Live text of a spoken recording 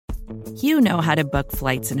You know how to book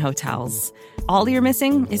flights and hotels. All you're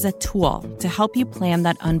missing is a tool to help you plan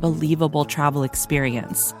that unbelievable travel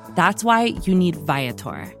experience. That's why you need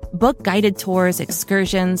Viator. Book guided tours,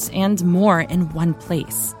 excursions, and more in one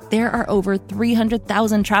place. There are over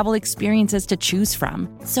 300,000 travel experiences to choose from,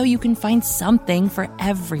 so you can find something for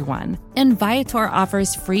everyone. And Viator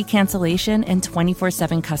offers free cancellation and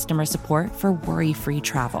 24/7 customer support for worry-free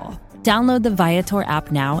travel. Download the Viator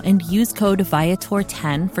app now and use code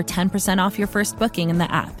Viator10 for 10% off your first booking in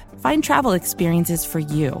the app. Find travel experiences for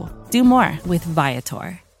you. Do more with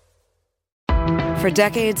Viator. For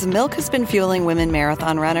decades, Milk has been fueling women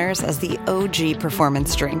marathon runners as the OG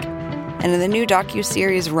performance drink. And in the new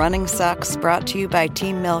docuseries Running Sucks, brought to you by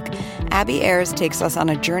Team Milk, Abby Ayers takes us on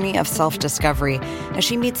a journey of self-discovery as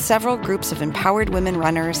she meets several groups of empowered women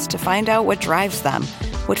runners to find out what drives them,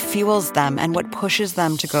 what fuels them, and what pushes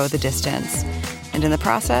them to go the distance. And in the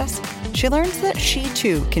process, she learns that she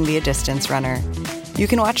too can be a distance runner. You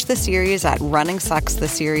can watch the series at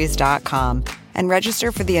runningsuckstheseries.com and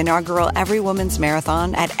register for the inaugural Every Woman's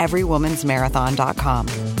Marathon at everywomansmarathon.com.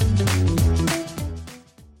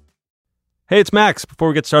 Hey, it's Max. Before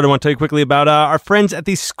we get started, I want to tell you quickly about our friends at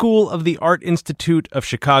the School of the Art Institute of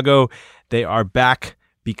Chicago. They are back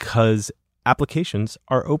because applications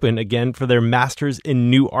are open again for their Masters in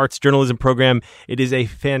New Arts Journalism program. It is a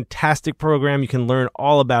fantastic program. You can learn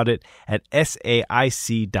all about it at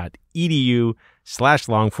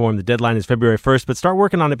saic.edu/longform. The deadline is February 1st, but start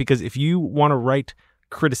working on it because if you want to write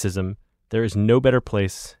criticism, there is no better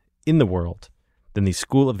place in the world than the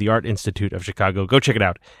School of the Art Institute of Chicago. Go check it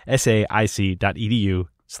out,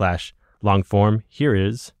 saic.edu/longform. Here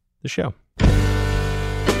is the show.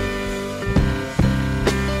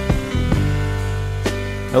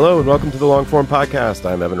 Hello and welcome to the Longform Podcast.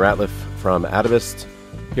 I'm Evan Ratliff from Atavist.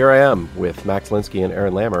 Here I am with Max Linsky and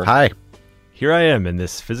Aaron Lammer. Hi. Here I am in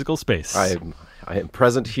this physical space. I am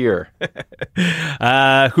present here.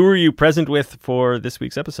 Who are you present with for this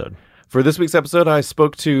week's episode? For this week's episode, I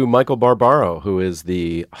spoke to Michael Barbaro, who is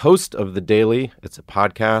the host of The Daily. It's a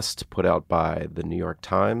podcast put out by the New York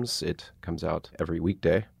Times. It comes out every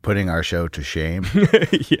weekday. Putting our show to shame.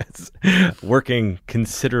 Yes. Working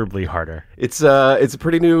considerably harder. It's a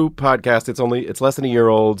pretty new podcast. It's less than a year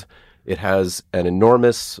old. It has an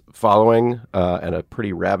enormous following and a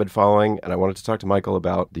pretty rabid following. And I wanted to talk to Michael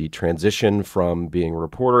about the transition from being a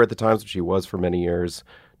reporter at the Times, which he was for many years,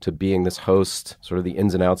 to being this host, sort of the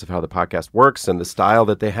ins and outs of how the podcast works and the style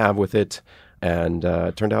that they have with it. And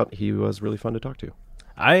it turned out he was really fun to talk to.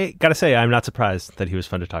 I got to say, I'm not surprised that he was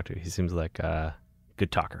fun to talk to. He seems like a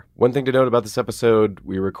good talker. One thing to note about this episode,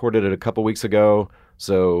 we recorded it a couple weeks ago.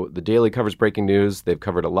 So The Daily covers breaking news. They've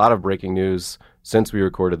covered a lot of breaking news since we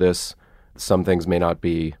recorded this. Some things may not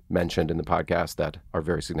be mentioned in the podcast that are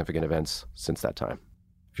very significant events since that time.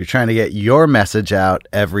 If you're trying to get your message out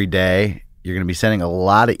every day, you're going to be sending a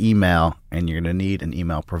lot of email, and you're going to need an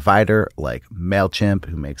email provider like MailChimp,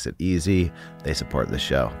 who makes it easy. They support the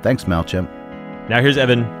show. Thanks, MailChimp. Now here's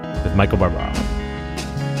Evan with Michael Barbaro.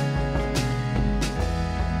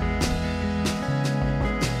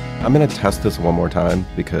 I'm going to test this one more time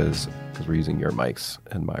because we're using your mics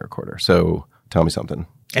and my recorder. So tell me something.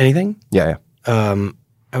 Anything? Yeah. I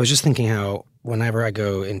was just thinking how whenever I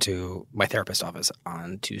go into my therapist's office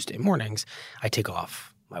on Tuesday mornings, I take off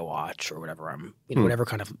my watch or whatever whatever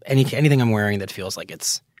kind of anything I'm wearing that feels like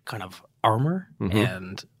it's kind of armor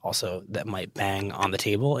and also that might bang on the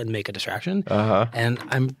table and make a distraction. And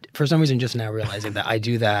I'm for some reason just now realizing that I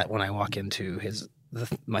do that when I walk into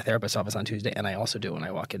my therapist's office on Tuesday, and I also do when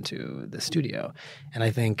I walk into the studio. And I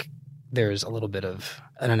think there's a little bit of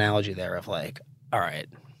an analogy there of like, all right,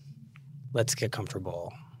 let's get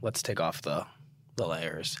comfortable. Let's take off the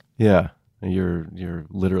layers. Yeah. You're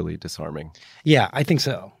literally disarming. Yeah, I think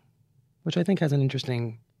so. Which I think has an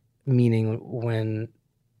interesting meaning when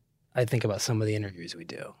I think about some of the interviews we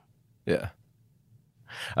do. Yeah.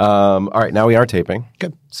 All right, now we are taping.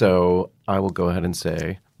 Good. So I will go ahead and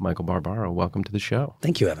say, Michael Barbaro, welcome to the show.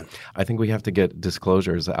 Thank you, Evan. I think we have to get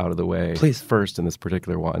disclosures out of the way. Please. First in this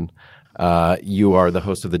particular one. You are the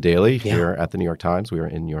host of The Daily here at the New York Times. We are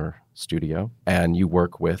in your studio, and you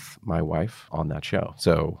work with my wife on that show.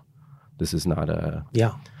 So this is not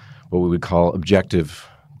what we would call objective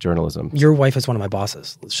journalism. Your wife is one of my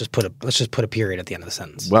bosses. Let's just put a period at the end of the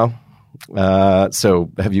sentence. Well,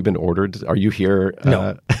 so have you been ordered? Are you here?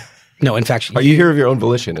 No. No, in fact, are you here of your own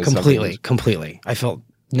volition? Completely. I felt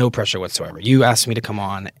no pressure whatsoever. You asked me to come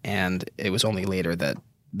on, and it was only later that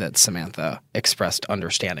Samantha expressed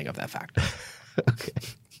understanding of that fact. Okay.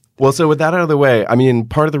 Well, so with that out of the way, I mean,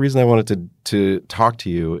 part of the reason I wanted to talk to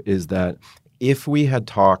you is that if we had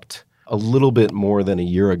talked a little bit more than a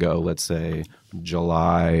year ago, let's say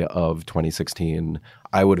July of 2016,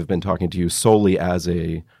 I would have been talking to you solely as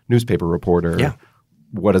a newspaper reporter. Yeah.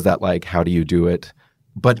 What is that like? How do you do it?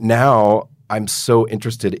 But now I'm so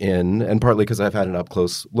interested in, and partly because I've had an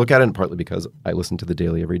up-close look at it, and partly because I listen to The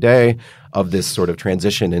Daily every day, of this sort of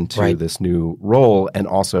transition into this new role. And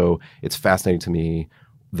also, it's fascinating to me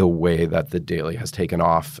the way that The Daily has taken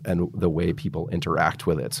off and the way people interact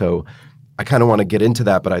with it. So I kind of want to get into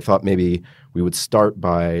that, but I thought maybe we would start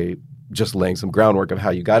by just laying some groundwork of how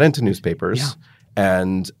you got into newspapers. Yeah.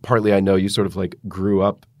 And partly I know you sort of like grew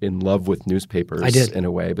up in love with newspapers. I did. In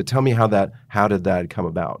a way. But tell me how did that come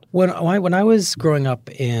about? When I was growing up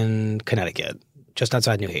in Connecticut, just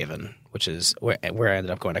outside New Haven, which is where I ended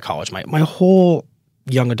up going to college, my whole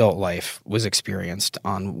young adult life was experienced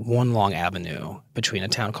on one long avenue between a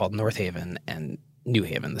town called North Haven and New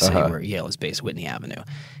Haven, the city where Yale is based, Whitney Avenue.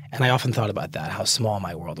 And I often thought about that, how small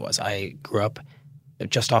my world was. I grew up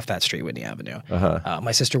just off that street, Whitney Avenue.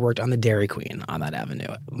 My sister worked on the Dairy Queen on that avenue.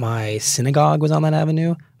 My synagogue was on that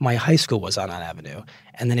avenue. My high school was on that avenue.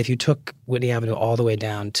 And then if you took Whitney Avenue all the way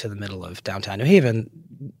down to the middle of downtown New Haven,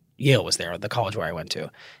 Yale was there, the college where I went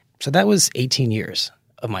to. So that was 18 years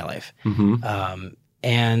of my life.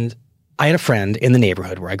 And I had a friend in the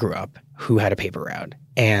neighborhood where I grew up who had a paper route.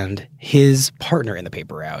 And his partner in the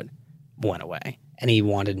paper route went away. And he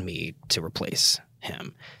wanted me to replace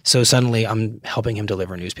him. So suddenly I'm helping him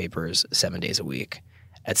deliver newspapers 7 days a week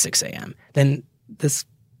at 6 a.m. Then this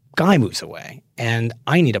guy moves away and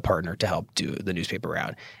I need a partner to help do the newspaper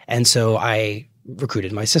route. And so I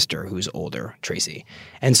recruited my sister, who's older, Tracy.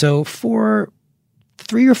 And so for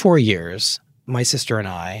 3 or 4 years, my sister and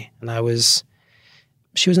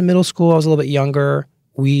she was in middle school, I was a little bit younger.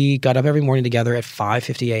 We got up every morning together at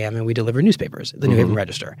 5:50 a.m. and we delivered newspapers, the New Haven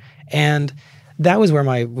Register. And that was where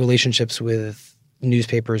my relationships with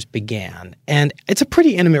newspapers began. And it's a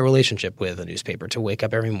pretty intimate relationship with a newspaper to wake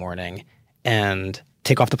up every morning and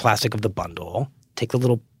take off the plastic of the bundle, take the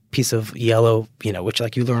little piece of yellow, which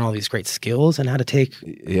like you learn all these great skills and how to take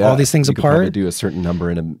all these things you apart. Could probably do a certain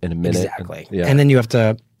number in a minute. Exactly. And then you have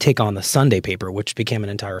to take on the Sunday paper, which became an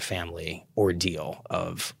entire family ordeal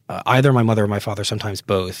of either my mother or my father, sometimes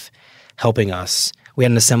both, helping us. We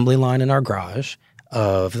had an assembly line in our garage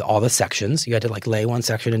of all the sections. You had to like lay one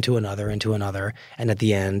section into another, and at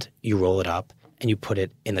the end you roll it up and you put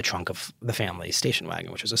it in the trunk of the family station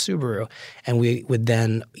wagon, which was a Subaru. And we would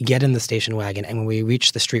then get in the station wagon, and when we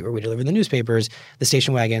reached the street where we delivered the newspapers, the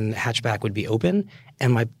station wagon hatchback would be open,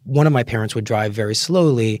 and one of my parents would drive very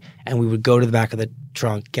slowly, and we would go to the back of the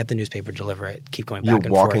trunk, get the newspaper, deliver it, keep going back and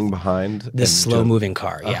forth. You're walking behind this slow-moving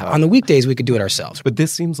car. Yeah. On the weekdays, we could do it ourselves. But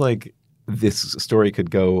this seems like this story could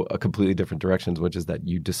go a completely different directions, which is that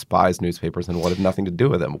you despise newspapers and wanted nothing to do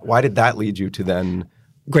with them. Why did that lead you to then?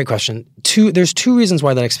 Great question. There's two reasons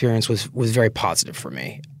why that experience was very positive for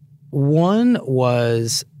me. One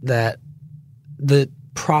was that the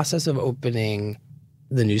process of opening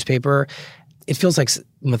the newspaper, it feels like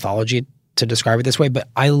mythology to describe it this way, but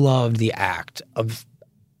I loved the act of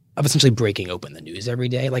essentially breaking open the news every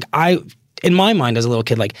day. Like in my mind as a little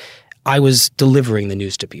kid, like I was delivering the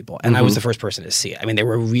news to people, and I was the first person to see it. I mean, they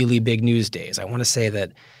were really big news days. I want to say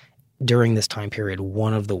that during this time period,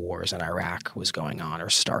 one of the wars in Iraq was going on or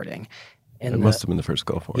starting. And it must have been the first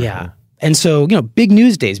Gulf War. Yeah. And so, big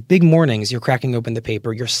news days, big mornings, you're cracking open the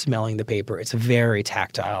paper, you're smelling the paper. It's very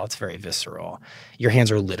tactile. It's very visceral. Your hands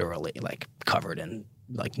are literally like covered in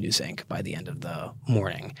like news ink by the end of the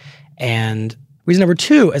morning. And reason number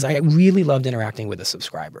two is I really loved interacting with the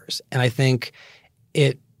subscribers. And I think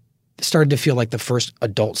it started to feel like the first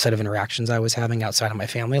adult set of interactions I was having outside of my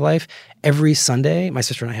family life. Every Sunday, my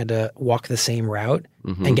sister and I had to walk the same route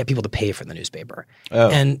and get people to pay for the newspaper.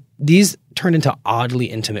 And these turned into oddly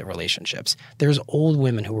intimate relationships. There's old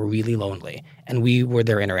women who were really lonely, and we were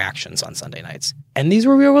their interactions on Sunday nights. And these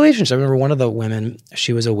were real relationships. I remember one of the women,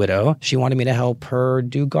 she was a widow. She wanted me to help her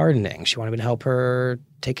do gardening. She wanted me to help her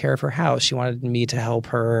take care of her house. She wanted me to help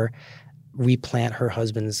her replant her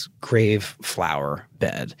husband's grave flower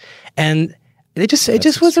bed. And it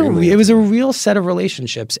was a real set of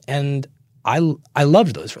relationships. And I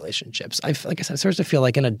loved those relationships. Like I said, I started to feel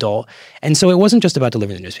like an adult. And so it wasn't just about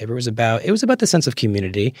delivering the newspaper. It was about the sense of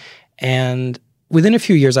community. And within a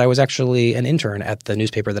few years, I was actually an intern at the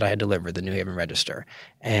newspaper that I had delivered, the New Haven Register.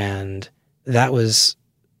 And that was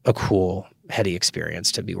a cool, heady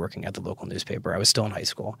experience to be working at the local newspaper. I was still in high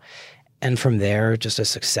school. And from there, just a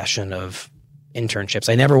succession of internships.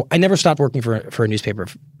 I never stopped working for a newspaper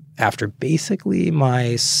after basically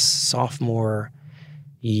my sophomore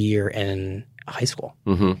year in high school.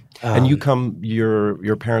 And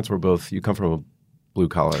your parents were both, you come from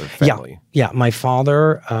blue-collar family. Yeah. My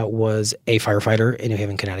father was a firefighter in New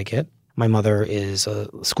Haven, Connecticut. My mother is a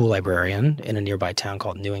school librarian in a nearby town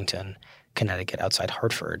called Newington, Connecticut, outside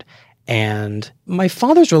Hartford. And my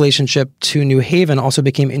father's relationship to New Haven also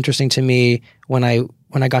became interesting to me when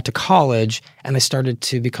I got to college and I started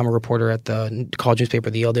to become a reporter at the college newspaper,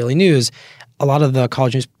 the Yale Daily News. A lot of the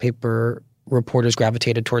college newspaper reporters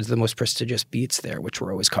gravitated towards the most prestigious beats there, which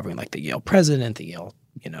were always covering like the Yale president, the Yale,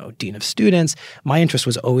 dean of students. My interest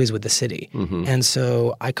was always with the city. Mm-hmm. And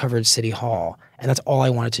so I covered City Hall, and that's all I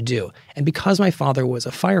wanted to do. And because my father was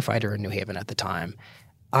a firefighter in New Haven at the time,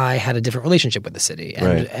 I had a different relationship with the city.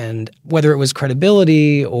 And whether it was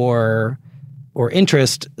credibility or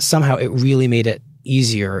interest, somehow it really made it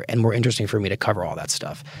easier and more interesting for me to cover all that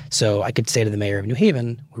stuff. So I could say to the mayor of New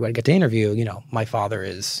Haven, who I'd get to interview, my father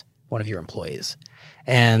is one of your employees.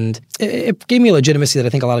 And it gave me a legitimacy that I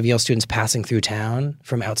think a lot of Yale students passing through town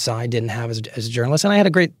from outside didn't have as a journalist. And I had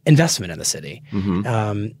a great investment in the city,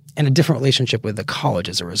 and a different relationship with the college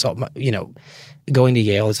as a result. Going to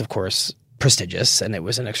Yale is, of course, prestigious, and it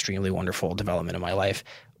was an extremely wonderful development in my life.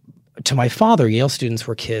 To my father, Yale students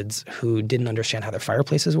were kids who didn't understand how their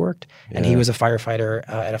fireplaces worked. And he was a firefighter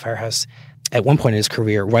at a firehouse at one point in his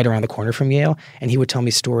career right around the corner from Yale. And he would tell me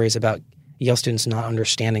stories about Yale students not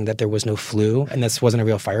understanding that there was no flue and this wasn't a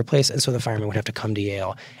real fireplace. And so the firemen would have to come to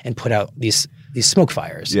Yale and put out these smoke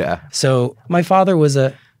fires. Yeah. So my father was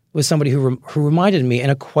somebody who reminded me in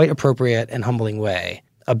a quite appropriate and humbling way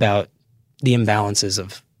about the imbalances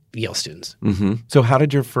of Yale students. Mm-hmm. So how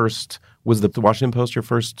did was the Washington Post your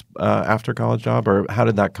first after college job, or how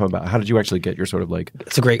did that come about? How did you actually get your sort of like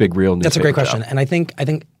big real newspaper That's a great question. job? And I think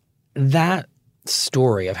that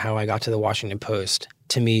story of how I got to the Washington Post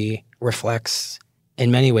to me reflects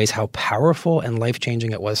in many ways how powerful and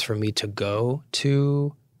life-changing it was for me to go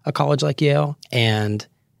to a college like Yale. And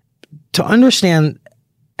to understand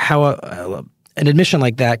how an admission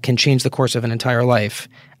like that can change the course of an entire life,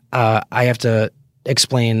 I have to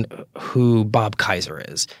explain who Bob Kaiser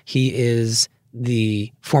is. He is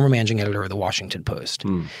the former managing editor of the Washington Post.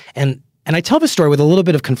 And I tell this story with a little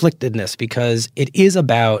bit of conflictedness because it is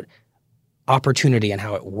about opportunity and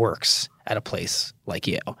how it works at a place like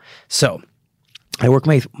Yale. So I work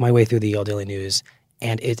my way through the Yale Daily News,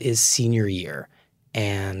 and it is senior year.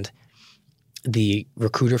 And the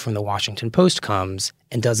recruiter from the Washington Post comes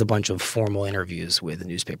and does a bunch of formal interviews with the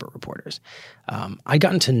newspaper reporters. I'd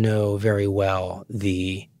gotten to know very well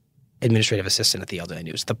the administrative assistant at the Yale Daily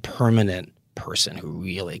News, the permanent person who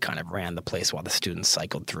really kind of ran the place while the students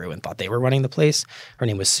cycled through and thought they were running the place. Her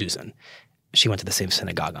name was Susan. She went to the same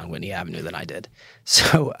synagogue on Whitney Avenue that I did.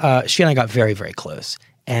 So she and I got very, very close.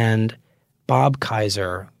 And Bob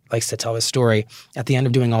Kaiser likes to tell his story at the end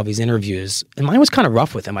of doing all these interviews. And mine was kind of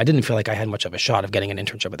rough with him. I didn't feel like I had much of a shot of getting an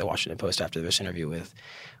internship at the Washington Post after this interview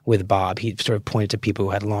with Bob. He sort of pointed to people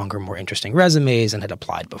who had longer, more interesting resumes and had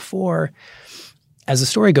applied before. As the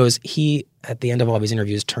story goes, he, at the end of all these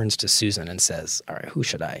interviews, turns to Susan and says, all right, who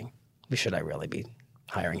should I really be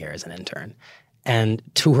hiring here as an intern? And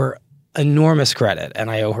to her enormous credit,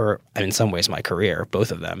 and I owe her, in some ways, my career,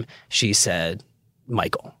 both of them, she said,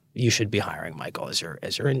 Michael. You should be hiring Michael as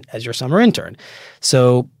your summer intern.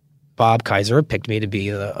 So Bob Kaiser picked me to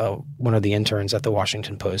be one of the interns at the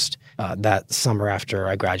Washington Post that summer after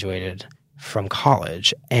I graduated from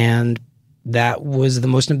college. And that was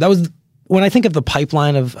when I think of the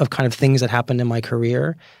pipeline of kind of things that happened in my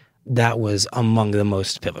career, that was among the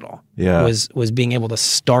most pivotal. Yeah. Was being able to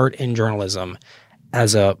start in journalism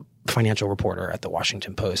as a financial reporter at the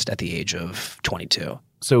Washington Post at the age of 22.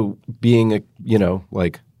 So being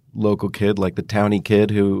a, local kid, like the towny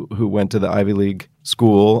kid who went to the Ivy League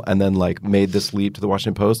school and then made this leap to the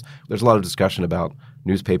Washington Post. There's a lot of discussion about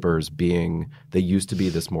newspapers they used to be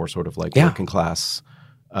this more sort of working class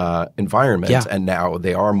environment, and now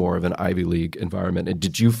they are more of an Ivy League environment. And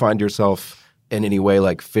did you find yourself in any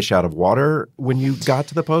way fish out of water when you got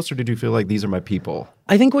to the Post, or did you feel like these are my people?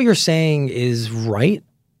 I think what you're saying is right,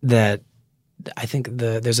 that I think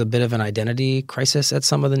there's a bit of an identity crisis at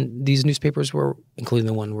some of these newspapers, including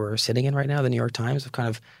the one we're sitting in right now, the New York Times, of kind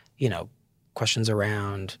of, questions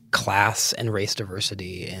around class and race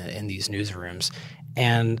diversity in these newsrooms.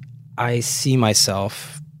 And I see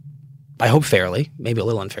myself, I hope fairly, maybe a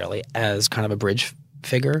little unfairly, as kind of a bridge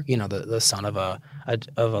figure, the son of a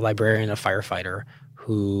librarian, a firefighter,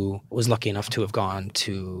 who was lucky enough to have gone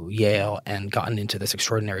to Yale and gotten into this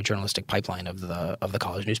extraordinary journalistic pipeline of the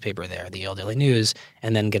college newspaper there, the Yale Daily News,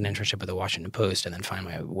 and then get an internship at the Washington Post, and then find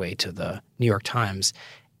my way to the New York Times.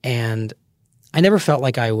 And I never felt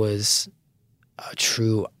like I was a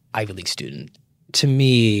true Ivy League student. To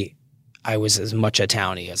me, I was as much a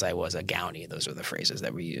townie as I was a gownie. Those are the phrases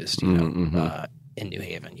that we used, in New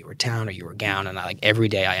Haven. You were town or you were gown. And every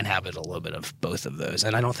day I inhabited a little bit of both of those.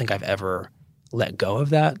 And I don't think I've ever let go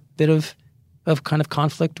of that bit of kind of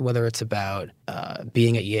conflict, whether it's about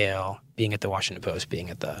being at Yale, being at the Washington Post, being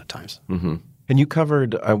at the Times. Mm-hmm. And you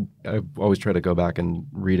covered, I always try to go back and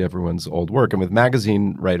read everyone's old work. And with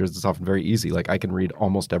magazine writers, it's often very easy. Like I can read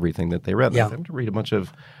almost everything that they read. Yeah. I have to read a bunch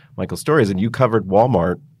of Michael's stories. And you covered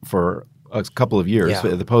Walmart for a couple of years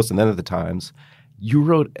at the Post and then at the Times. You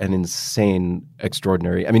wrote an insane,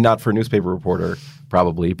 extraordinary, I mean, not for a newspaper reporter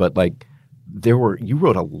probably, but like you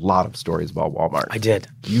wrote a lot of stories about Walmart. I did.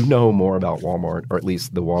 You know more about Walmart, or at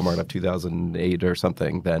least the Walmart of 2008 or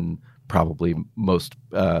something, than probably most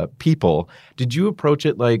people. Did you approach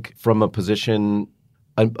it like from a position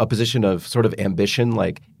of sort of ambition?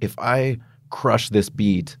 Like if I crush this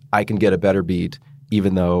beat, I can get a better beat,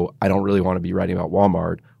 even though I don't really want to be writing about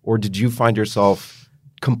Walmart? Or did you find yourself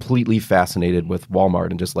completely fascinated with Walmart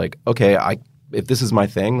and just like, okay, if this is my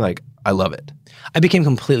thing, like I love it? I became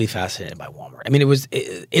completely fascinated by Walmart. I mean,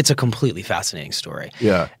 it's a completely fascinating story.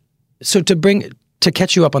 Yeah. So to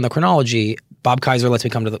catch you up on the chronology, Bob Kaiser lets me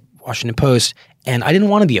come to the Washington Post, and I didn't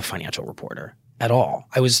want to be a financial reporter at all.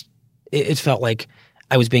 It felt like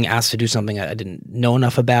I was being asked to do something I didn't know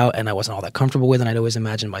enough about, and I wasn't all that comfortable with, and I'd always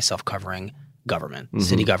imagined myself covering government,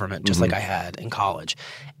 city government, just like I had in college.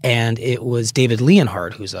 And it was David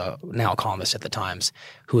Leonhardt, who's now a columnist at the Times,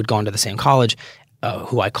 who had gone to the same college,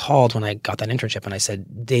 who I called when I got that internship, and I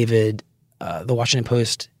said, David, the Washington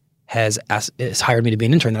Post has hired me to be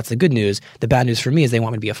an intern. That's the good news. The bad news for me is they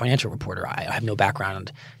want me to be a financial reporter. I have no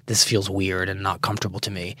background. This feels weird and not comfortable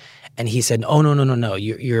to me. And he said, oh, no.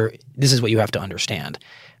 This is what you have to understand.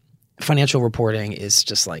 Financial reporting is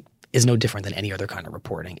no different than any other kind of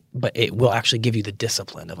reporting, but it will actually give you the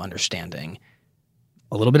discipline of understanding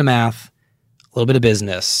a little bit of math, a little bit of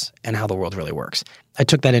business, and how the world really works. I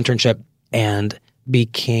took that internship and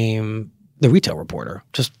became the retail reporter.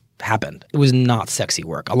 Just happened. It was not sexy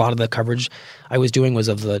work. A lot of the coverage I was doing was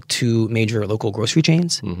of the two major local grocery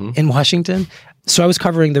chains in Washington. So I was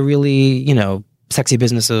covering the really, sexy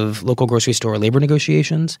business of local grocery store labor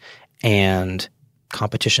negotiations and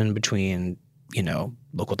competition between,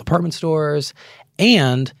 local department stores.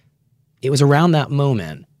 And it was around that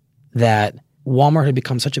moment that Walmart had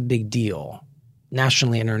become such a big deal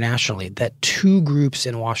nationally and internationally that two groups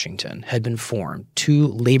in Washington had been formed, two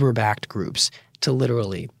labor-backed groups, to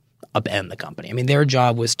literally upend the company. I mean, their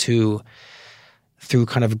job was to, through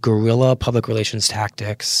kind of guerrilla public relations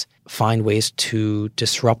tactics, find ways to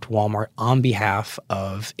disrupt Walmart on behalf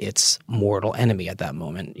of its mortal enemy at that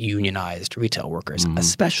moment, unionized retail workers,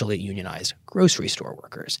 especially unionized grocery store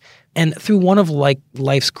workers. And through one of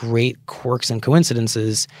life's great quirks and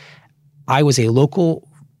coincidences, I was a local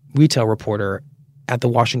retail reporter at the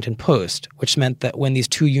Washington Post, which meant that when these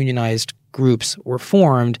two unionized groups were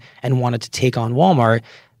formed and wanted to take on Walmart,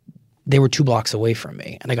 they were 2 blocks away from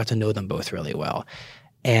me, and I got to know them both really well.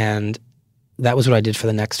 And that was what I did for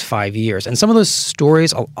the next 5 years. And some of those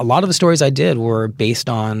stories, a lot of the stories I did were based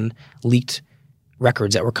on leaked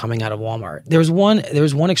records that were coming out of Walmart. There was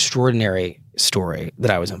one extraordinary story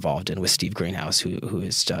that I was involved in with Steve Greenhouse, who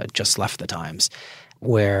has just left the Times,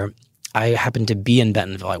 where I happened to be in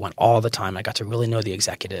Bentonville. I went all the time. I got to really know the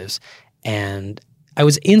executives. And I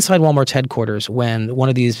was inside Walmart's headquarters when one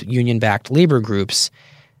of these union-backed labor groups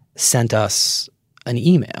sent us an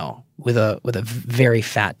email with a very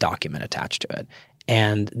fat document attached to it.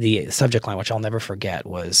 And the subject line, which I'll never forget,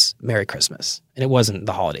 was Merry Christmas. And it wasn't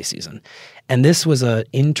the holiday season. And this was an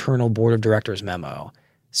internal board of directors memo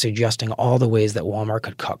suggesting all the ways that Walmart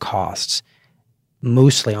could cut costs,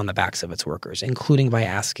 mostly on the backs of its workers, including by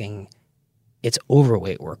asking its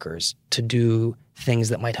overweight workers to do things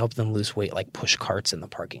that might help them lose weight, like push carts in the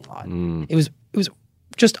parking lot. It was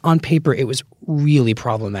just on paper, it was really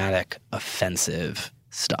problematic, offensive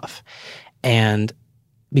stuff. And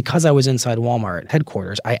because I was inside Walmart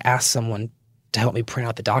headquarters, I asked someone to help me print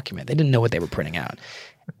out the document. They didn't know what they were printing out.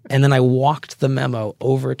 And then I walked the memo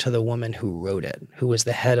over to the woman who wrote it, who was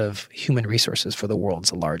the head of human resources for the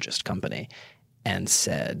world's largest company, and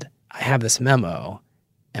said, I have this memo,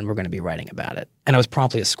 and we're going to be writing about it. And I was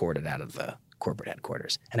promptly escorted out of the corporate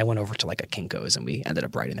headquarters. And I went over to a Kinko's, and we ended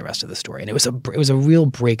up writing the rest of the story. And it was a real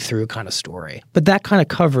breakthrough kind of story. But that kind of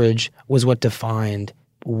coverage was what defined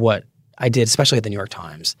what I did, especially at the New York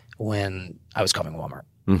Times, when I was covering Walmart.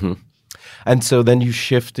 Mm-hmm. And so then you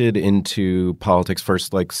shifted into politics,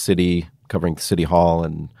 first covering City Hall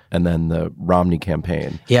and then the Romney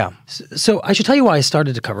campaign. Yeah. So I should tell you why I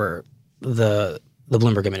started to cover the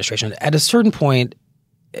Bloomberg administration. At a certain point,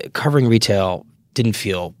 covering retail didn't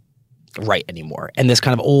feel write anymore. And this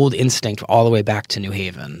kind of old instinct all the way back to New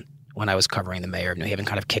Haven, when I was covering the mayor of New Haven,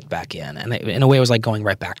 kind of kicked back in. And in a way, it was like going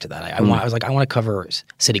right back to that. I was like, I want to cover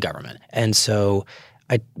city government. And so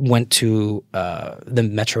I went to the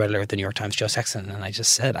Metro editor at the New York Times, Joe Sexton, and I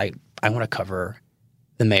just said, I want to cover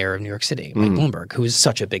the mayor of New York City, Mike Bloomberg, who is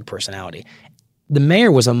such a big personality. The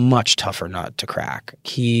mayor was a much tougher nut to crack.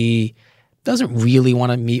 He doesn't really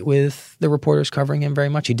want to meet with the reporters covering him very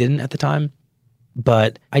much. He didn't at the time.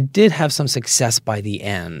 But I did have some success by the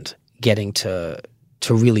end getting to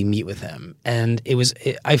really meet with him. And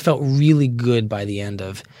I felt really good by the end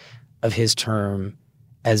of his term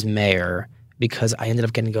as mayor, because I ended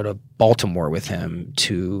up getting to go to Baltimore with him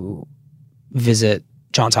to visit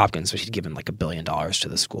Johns Hopkins, which he'd given like $1 billion to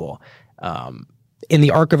the school. In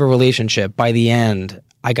the arc of a relationship, by the end,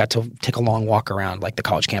 I got to take a long walk around like the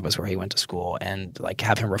college campus where he went to school and like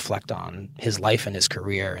have him reflect on his life and his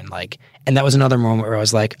career, and that was another moment where I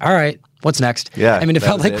was like, all right, what's next? Yeah, I mean, it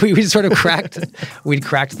felt like we sort of cracked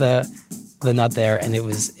the nut there, and it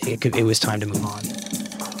was time to move on.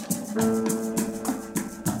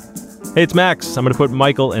 Hey, it's Max. I'm going to put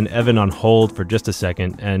Michael and Evan on hold for just a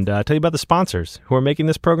second and tell you about the sponsors who are making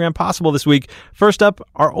this program possible this week. First up,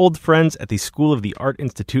 our old friends at the School of the Art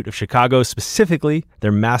Institute of Chicago, specifically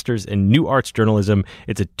their Master's in New Arts Journalism.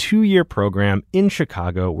 It's a 2-year program in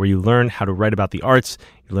Chicago where you learn how to write about the arts.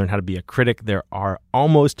 You learn how to be a critic. There are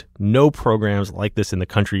almost no programs like this in the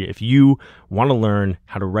country. If you want to learn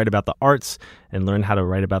how to write about the arts and learn how to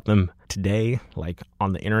write about them today, like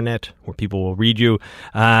on the internet where people will read you,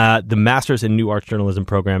 the Master's in New Arts Journalism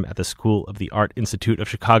program at the School of the Art Institute of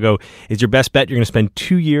Chicago is your best bet. You're going to spend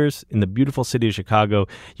 2 years in the beautiful city of Chicago.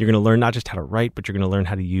 You're going to learn not just how to write, but you're going to learn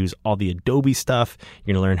how to use all the Adobe stuff.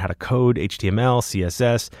 You're going to learn how to code HTML,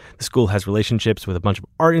 CSS. The school has relationships with a bunch of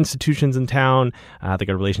art institutions in town. They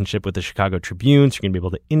got a relationship with the Chicago Tribune, so you're going to be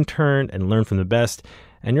able to intern and learn from the best.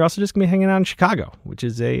 And you're also just going to be hanging out in Chicago, which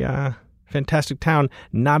is a fantastic town,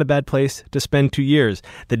 not a bad place to spend 2 years.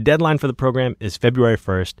 The deadline for the program is February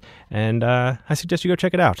 1st, and I suggest you go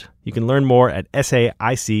check it out. You can learn more at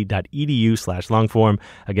saic.edu/longform.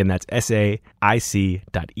 Again, that's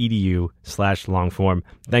saic.edu/longform.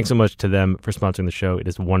 Thanks so much to them for sponsoring the show. It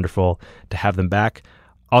is wonderful to have them back.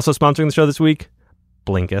 Also sponsoring the show this week,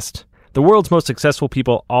 Blinkist. The world's most successful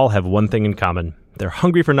people all have one thing in common. They're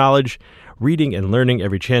hungry for knowledge, reading and learning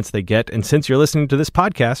every chance they get. And since you're listening to this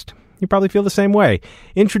podcast, you probably feel the same way.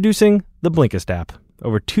 Introducing the Blinkist app.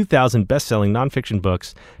 Over 2,000 best-selling nonfiction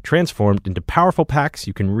books transformed into powerful packs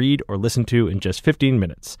you can read or listen to in just 15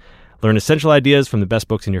 minutes. Learn essential ideas from the best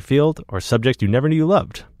books in your field or subjects you never knew you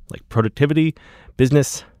loved, like productivity,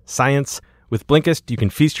 business, science. With Blinkist, you can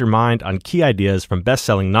feast your mind on key ideas from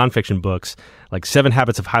best-selling nonfiction books like 7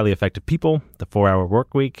 Habits of Highly Effective People, The 4-Hour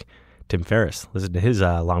Workweek, Tim Ferriss, listen to his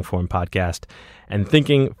long-form podcast, and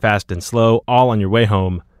Thinking Fast and Slow, all on your way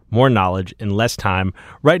home. More knowledge in less time.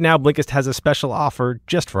 Right now, Blinkist has a special offer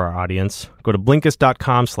just for our audience. Go to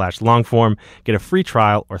Blinkist.com/longform. Get a free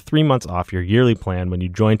trial or 3 months off your yearly plan when you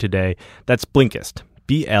join today. That's Blinkist.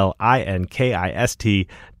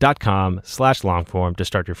 Blinkist.com/longform to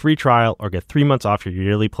start your free trial or get 3 months off your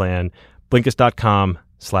yearly plan.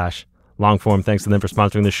 Blinkist.com/longform. Thanks to them for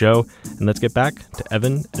sponsoring the show. And let's get back to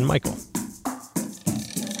Evan and Michael.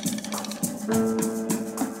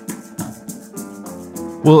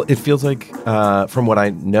 Well, it feels like, from what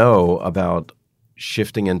I know about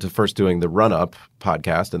shifting into first doing the Run-Up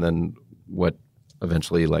podcast and then what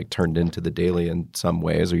eventually turned into the Daily in some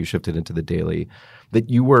ways, or you shifted into the Daily,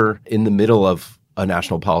 that you were in the middle of a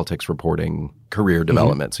national politics reporting career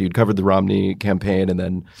development. Mm-hmm. So you'd covered the Romney campaign, and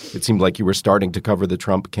then it seemed like you were starting to cover the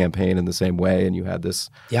Trump campaign in the same way, and you had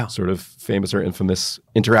this sort of famous or infamous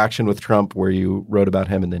interaction with Trump where you wrote about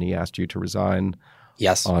him and then he asked you to resign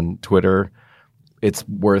on Twitter. It's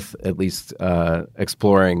worth at least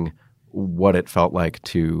exploring what it felt like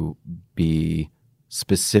to be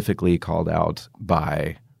specifically called out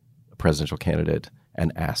by a presidential candidate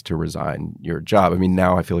and asked to resign your job. I mean,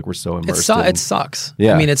 now I feel like we're so immersed. It sucks.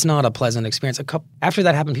 Yeah. I mean, it's not a pleasant experience. After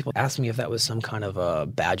that happened, people asked me if that was some kind of a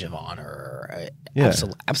badge of honor.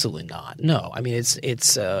 Absolutely not. No. I mean,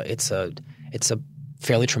 it's a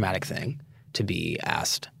fairly traumatic thing to be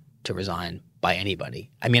asked to resign by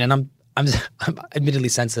anybody. I mean, and I'm admittedly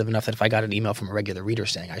sensitive enough that if I got an email from a regular reader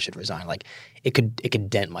saying I should resign, it could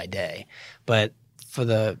dent my day. But for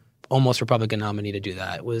the almost Republican nominee to do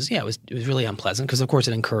that, it was really unpleasant because of course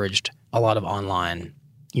it encouraged a lot of online,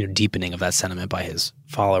 deepening of that sentiment by his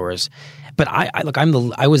followers. But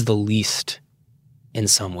I was the least, in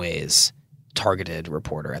some ways, targeted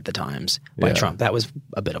reporter at the Times by Trump. That was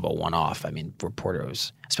a bit of a one-off. I mean,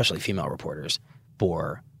 reporters, especially female reporters,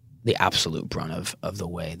 bore the absolute brunt of the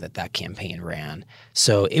way that campaign ran.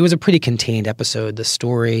 So it was a pretty contained episode. The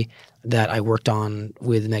story that I worked on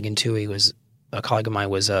with Megan Twohey, was a colleague of mine,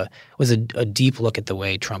 was a deep look at the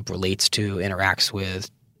way Trump relates to, interacts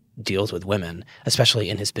with, deals with women, especially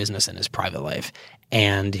in his business and his private life.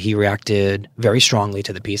 And he reacted very strongly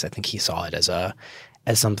to the piece. I think he saw it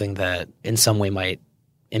as something that in some way might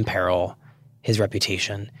imperil his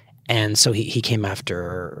reputation. And so he came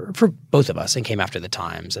after, for both of us, and came after the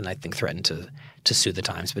Times, and I think threatened to sue the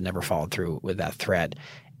Times, but never followed through with that threat.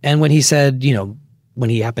 And when he said, when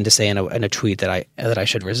he happened to say in a tweet that I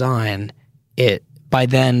should resign, it by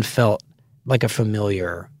then felt like a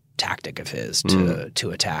familiar tactic of his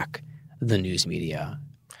to attack the news media.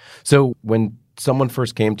 So when someone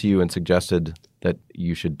first came to you and suggested that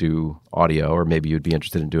you should do audio, or maybe you'd be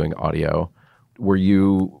interested in doing audio, were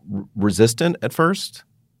you resistant at first?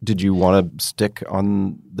 Did you want to stick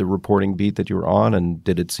on the reporting beat that you were on, and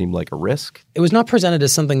did it seem like a risk? It was not presented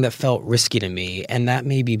as something that felt risky to me, and that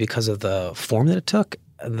may be because of the form that it took.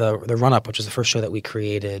 The run-up, which was the first show that we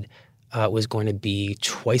created, was going to be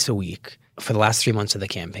twice a week for the last 3 months of the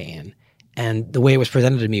campaign. And the way it was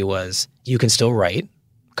presented to me was, you can still write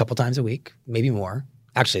a couple times a week, maybe more.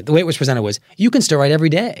 Actually, the way it was presented was, you can still write every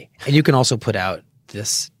day, and you can also put out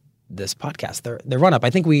this podcast, the run-up. I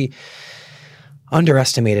think we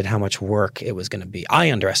underestimated how much work it was going to be.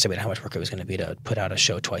 I underestimated how much work it was going to be to put out a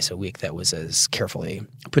show twice a week that was as carefully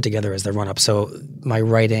put together as the run-up. So my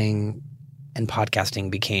writing and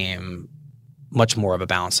podcasting became much more of a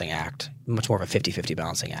balancing act, much more of a 50-50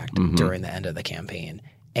 balancing act during the end of the campaign.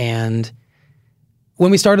 And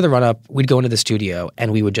when we started the run-up, we'd go into the studio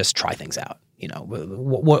and we would just try things out.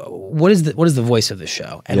 What is the voice of the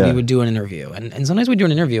show? And we would do an interview. And sometimes we'd do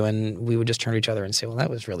an interview and we would just turn to each other and say, well,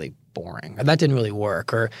 that was really boring. Or that didn't really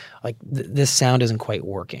work. Or like this sound isn't quite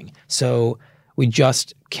working. So we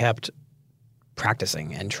just kept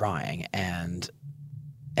practicing and trying and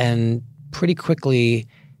pretty quickly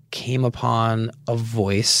came upon a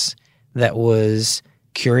voice that was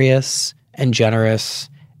curious and generous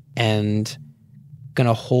and going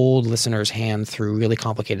to hold listeners' hand through really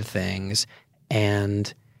complicated things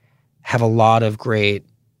and have a lot of great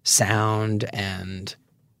sound and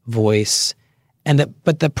voice.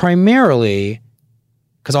 But that primarily,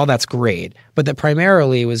 because all that's great, but that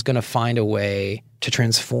primarily was going to find a way to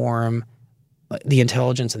transform the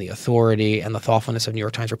intelligence and the authority and the thoughtfulness of New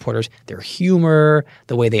York Times reporters, their humor,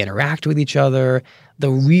 the way they interact with each other, the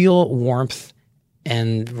real warmth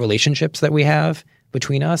and relationships that we have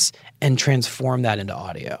between us, and transform that into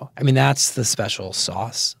audio. I mean, that's the special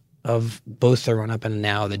sauce of both the run-up and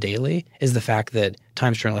now the daily, is the fact that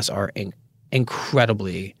Times journalists are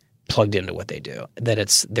incredibly plugged into what they do, that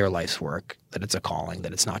it's their life's work, that it's a calling,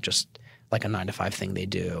 that it's not just like a 9-to-5 thing they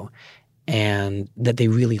do, and that they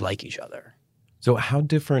really like each other. So how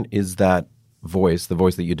different is that voice, the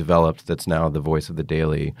voice that you developed that's now the voice of the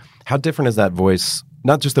daily? How different is that voice,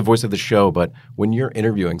 not just the voice of the show, but when you're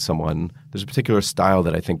interviewing someone, there's a particular style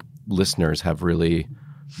that I think listeners have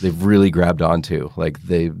they've really grabbed onto. Like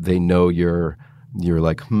they know you're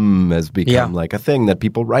like, has become like a thing that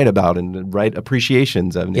people write about and write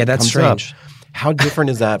appreciations of. Yeah, that's strange. Up. How different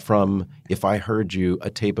is that from if I heard a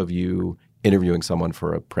tape of you interviewing someone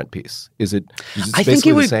for a print piece? Is it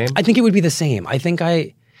basically the same? I think it would be the same. I think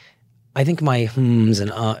my hums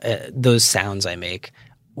and those sounds I make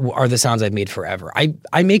are the sounds I've made forever.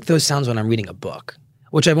 I make those sounds when I'm reading a book,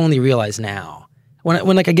 which I've only realized now.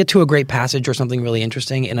 When like I get to a great passage or something really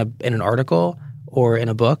interesting in an article or in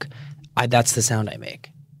a book, that's the sound I make.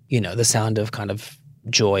 The sound of kind of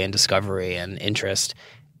joy and discovery and interest.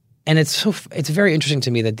 And it's very interesting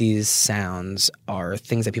to me that these sounds are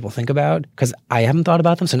things that people think about, because I haven't thought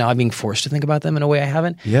about them. So now I'm being forced to think about them in a way I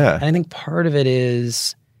haven't. Yeah. And I think part of it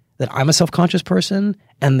is that I'm a self-conscious person,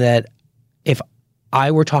 and that if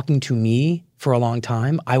I were talking to me for a long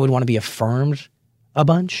time, I would want to be affirmed a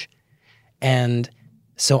bunch. And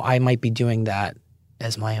so I might be doing that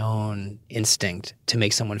as my own instinct to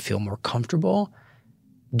make someone feel more comfortable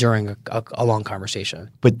during a long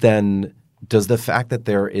conversation. But then does the fact that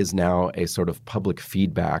there is now a sort of public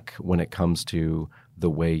feedback when it comes to the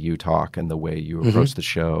way you talk and the way you approach the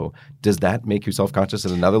show, does that make you self-conscious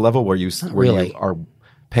at another level where you are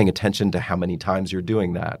paying attention to how many times you're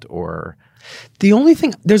doing that? Or the only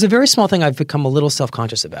thing, there's a very small thing I've become a little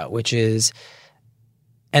self-conscious about, which is,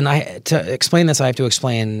 and to explain this, I have to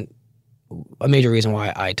explain a major reason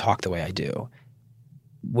why I talk the way I do,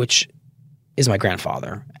 which is my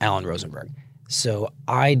grandfather, Alan Rosenberg. So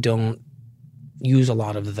I don't use a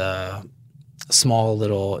lot of the small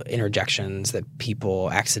little interjections that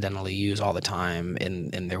people accidentally use all the time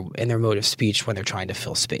in their mode of speech when they're trying to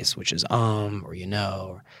fill space, which is or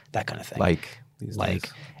or that kind of thing. These days.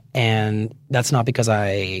 And that's not because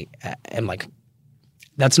I am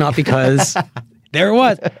that's not because there it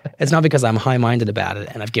was. It's not because I'm high-minded about it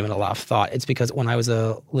and I've given it a lot of thought. It's because when I was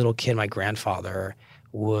a little kid, my grandfather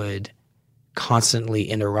would constantly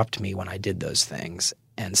interrupt me when I did those things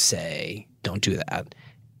and say, "Don't do that."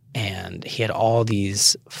 And he had all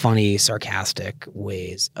these funny, sarcastic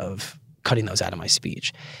ways of cutting those out of my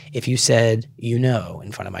speech. If you said,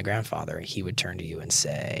 in front of my grandfather, he would turn to you and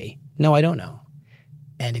say, "No, I don't know."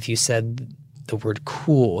 And if you said the word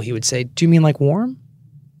cool, he would say, "Do you mean like warm?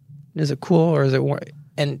 Is it cool or is it warm?"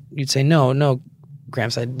 And you'd say, No,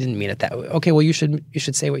 Gramps, I didn't mean it that way." "Okay, well, you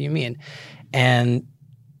should say what you mean." And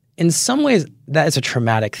in some ways, that is a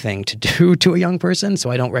traumatic thing to do to a young person,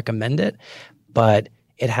 so I don't recommend it. But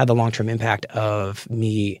it had the long-term impact of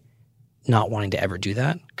me not wanting to ever do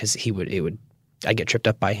that because I'd get tripped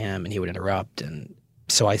up by him and he would interrupt. And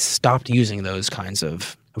so I stopped using those kinds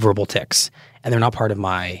of verbal tics, and they're not part of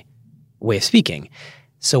my way of speaking.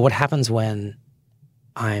 So what happens when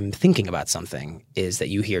I'm thinking about something is that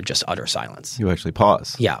you hear just utter silence. You actually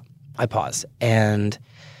pause. Yeah, I pause. And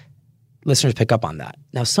listeners pick up on that.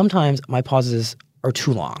 Now, sometimes my pauses are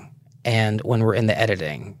too long. And when we're in the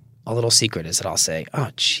editing, a little secret is that I'll say,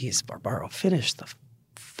 "Oh, geez, Barbaro, finish the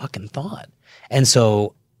fucking thought." And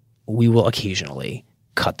so we will occasionally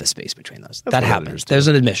cut the space between those. That happens. There's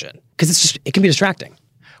an admission. Because it can be distracting.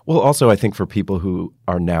 Well, also, I think for people who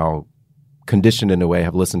are now conditioned in a way,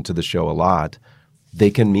 have listened to the show a lot, they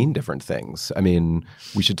can mean different things. I mean,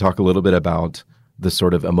 we should talk a little bit about the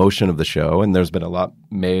sort of emotion of the show. And there's been a lot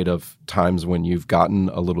made of times when you've gotten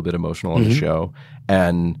a little bit emotional on the show.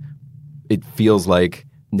 And it feels like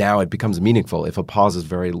now it becomes meaningful. If a pause is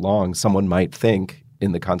very long, someone might think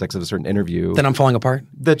in the context of a certain interview then I'm falling apart,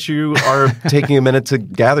 that you are taking a minute to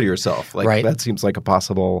gather yourself. Right. That seems like a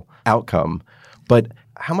possible outcome. But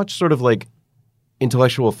how much sort of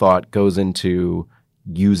intellectual thought goes into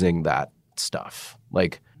using that stuff?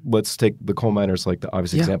 Let's take the coal miners, the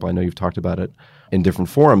obvious example. I know you've talked about it in different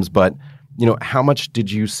forums, but how much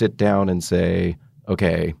did you sit down and say,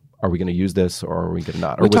 okay, are we going to use this or are we going to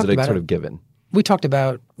not? Or was it sort of given? We talked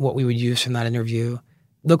about what we would use from that interview.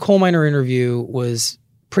 The coal miner interview was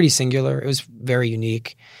pretty singular. It was very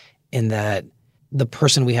unique in that the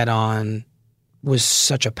person we had on was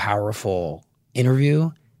such a powerful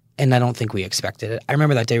interview, and I don't think we expected it. I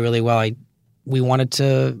remember that day really well. We wanted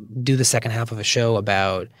to do the second half of a show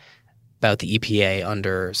about the EPA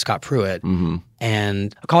under Scott Pruitt,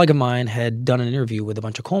 and a colleague of mine had done an interview with a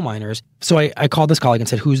bunch of coal miners. So I called this colleague and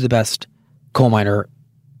said, "Who's the best coal miner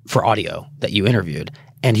for audio that you interviewed?"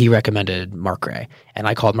 And he recommended Mark Gray. And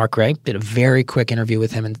I called Mark Gray, did a very quick interview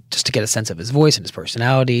with him and just to get a sense of his voice and his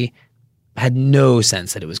personality. Had no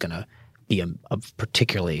sense that it was going to be a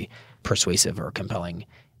particularly persuasive or compelling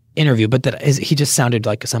interview, but that he just sounded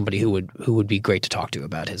like somebody who would be great to talk to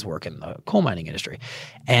about his work in the coal mining industry.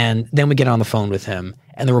 And then we get on the phone with him,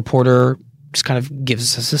 and the reporter just kind of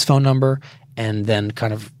gives us his phone number, and then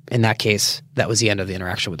kind of, in that case, that was the end of the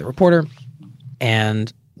interaction with the reporter.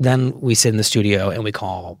 And then we sit in the studio and we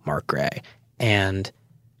call Mark Gray. And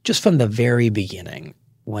just from the very beginning,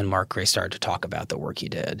 when Mark Gray started to talk about the work he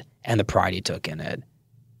did and the pride he took in it,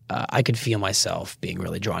 I could feel myself being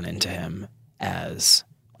really drawn into him as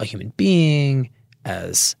a human being,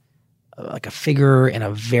 as a figure in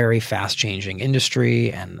a very fast-changing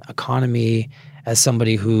industry and economy, as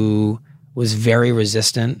somebody who was very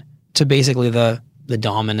resistant to basically the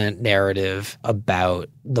dominant narrative about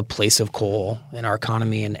the place of coal in our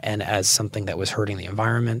economy and as something that was hurting the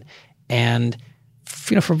environment. And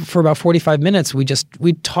for about 45 minutes,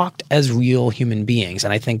 we talked as real human beings.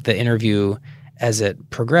 And I think the interview, as it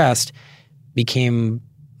progressed, became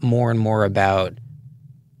more and more about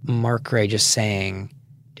Mark Gray just saying,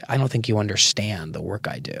 "I don't think you understand the work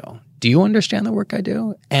I do. Do you understand the work I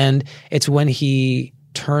do?" And it's when he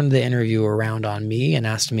turned the interview around on me and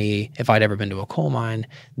asked me if I'd ever been to a coal mine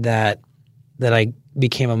that I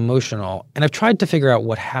became emotional. And I've tried to figure out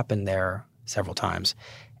what happened there several times.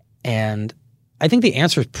 And I think the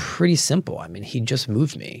answer is pretty simple. I mean, he just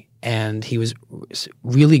moved me. And he was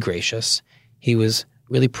really gracious. He was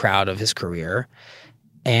really proud of his career.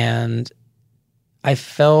 And I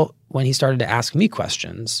felt when he started to ask me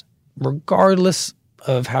questions, regardless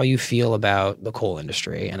of how you feel about the coal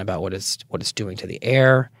industry and about what it's doing to the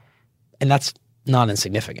air, and that's not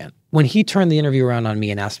insignificant. When he turned the interview around on me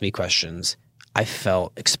and asked me questions, I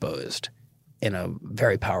felt exposed in a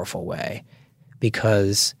very powerful way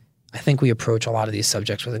because I think we approach a lot of these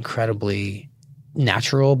subjects with incredibly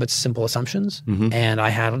natural but simple assumptions. And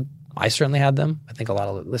I certainly had them. I think a lot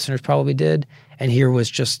of listeners probably did. And here was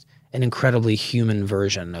just an incredibly human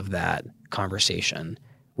version of that conversation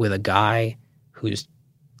with a guy who's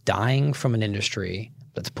dying from an industry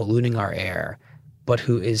that's polluting our air, but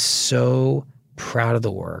who is so proud of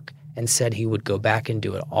the work and said he would go back and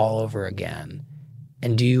do it all over again.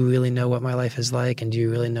 And do you really know what my life is like? And do you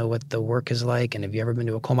really know what the work is like? And have you ever been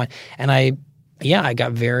to a coal mine? And I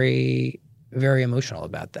got very, very emotional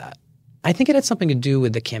about that. I think it had something to do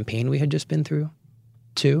with the campaign we had just been through,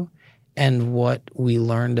 too, and what we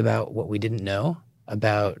learned about what we didn't know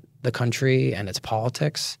about the country and its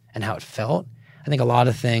politics and how it felt. I think a lot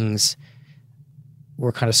of things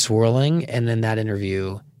were kind of swirling, and then that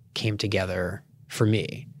interview came together for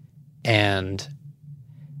me. And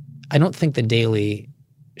I don't think the Daily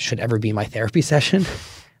should ever be my therapy session.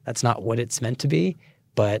 That's not what it's meant to be.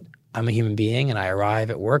 But I'm a human being, and I arrive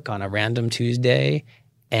at work on a random Tuesday,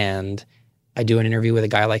 and I do an interview with a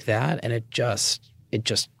guy like that, and it just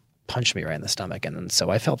punched me right in the stomach. And so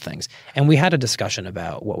I felt things. And we had a discussion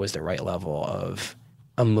about what was the right level of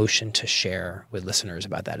emotion to share with listeners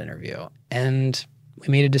about that interview. And we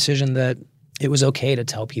made a decision that it was okay to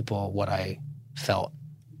tell people what I felt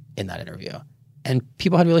in that interview. And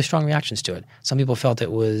people had really strong reactions to it. Some people felt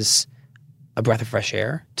it was a breath of fresh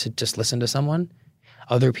air to just listen to someone.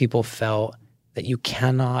 Other people felt that you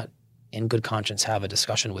cannot, in good conscience, have a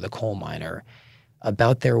discussion with a coal miner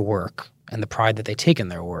about their work and the pride that they take in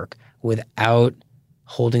their work without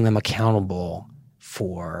holding them accountable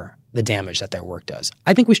for the damage that their work does.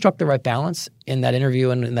 I think we struck the right balance in that interview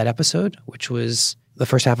and in that episode, which was the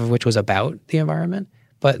first half of which was about the environment.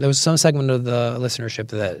 But there was some segment of the listenership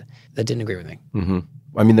that didn't agree with me.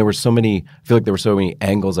 I mean, I feel like there were so many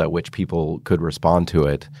angles at which people could respond to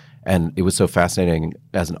it. And it was so fascinating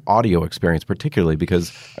as an audio experience, particularly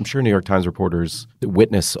because I'm sure New York Times reporters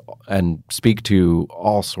witness and speak to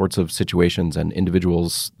all sorts of situations and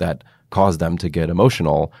individuals that cause them to get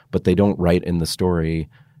emotional, but they don't write in the story.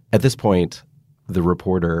 At this point, the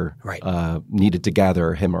reporter needed to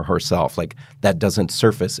gather him or herself. Like, that doesn't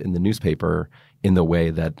surface in the newspaper in the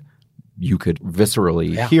way that you could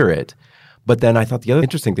viscerally hear it. But then I thought the other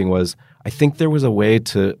interesting thing was, I think there was a way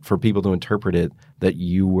for people to interpret it that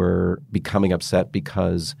you were becoming upset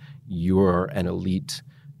because you're an elite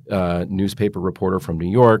newspaper reporter from New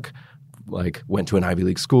York, like went to an Ivy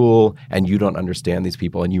League school, and you don't understand these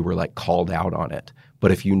people, and you were like called out on it.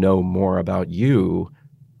 But if you know more about you,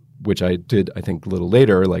 which I did, I think, a little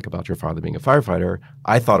later, like about your father being a firefighter,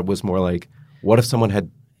 I thought it was more like, what if someone had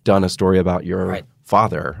done a story about your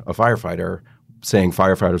father, a firefighter, saying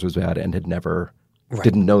firefighters was bad and had never,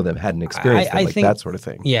 didn't know them, hadn't experienced them, like think, that sort of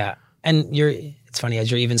thing. Yeah. And it's funny, as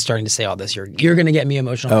you're even starting to say all this, you're going to get me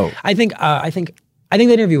emotional. Oh. I think the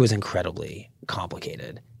interview was incredibly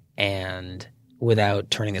complicated. And without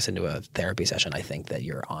turning this into a therapy session, I think that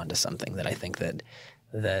you're onto something. That I think that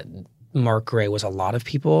Mark Gray was a lot of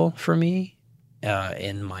people for me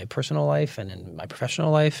in my personal life and in my professional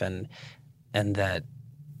life, and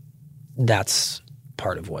that's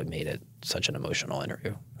part of what made it such an emotional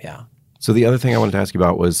interview. Yeah. So the other thing I wanted to ask you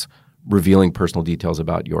about was revealing personal details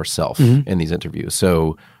about yourself in these interviews.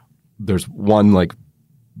 So there's one like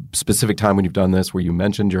specific time when you've done this where you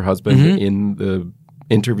mentioned your husband in the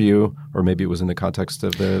interview, or maybe it was in the context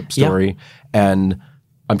of the story. And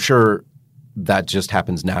I'm sure that just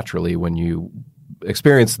happens naturally when you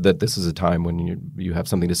experience that this is a time when you have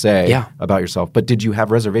something to say about yourself. But did you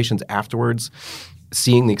have reservations afterwards,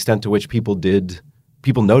 seeing the extent to which people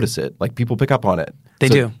notice it? Like, people pick up on it. They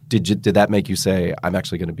do. Did that make you say, I'm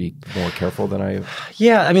actually going to be more careful than I?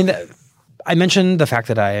 Yeah. I mean, I mentioned the fact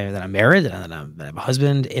that I'm married and that I have a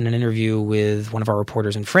husband in an interview with one of our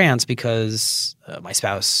reporters in France because my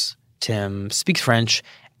spouse, Tim, speaks French.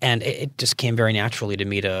 And it just came very naturally to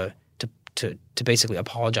me to basically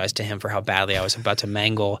apologize to him for how badly I was about to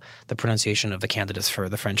mangle the pronunciation of the candidates for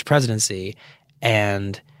the French presidency.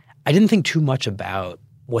 And I didn't think too much about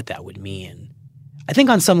what that would mean. I think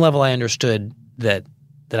on some level I understood that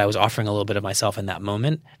I was offering a little bit of myself in that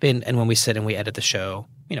moment. And when we sit and we edit the show,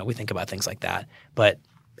 we think about things like that. But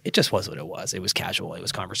it just was what it was. It was casual. It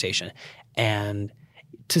was conversation. And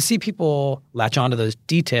to see people latch onto those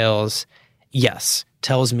details, yes,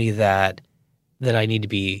 tells me that I need to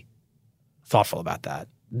be thoughtful about that.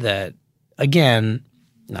 That, again,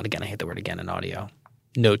 not again, I hate the word again in audio.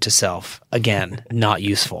 Note to self, again, not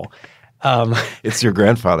useful. It's your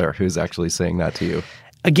grandfather who's actually saying that to you.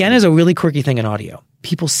 Again is a really quirky thing in audio.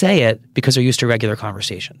 People say it because they're used to regular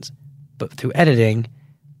conversations. But through editing,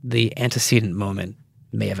 the antecedent moment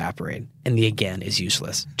may evaporate. And the again is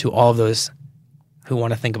useless to all of those who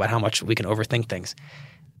want to think about how much we can overthink things.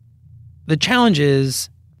 The challenge is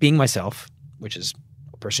being myself, which is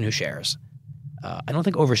a person who shares. I don't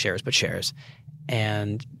think overshares, but shares.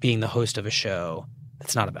 And being the host of a show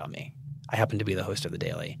that's not about me. I happen to be the host of The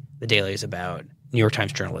Daily. The Daily is about New York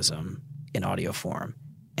Times journalism in audio form.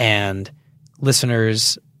 And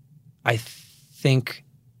listeners, I think,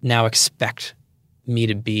 now expect me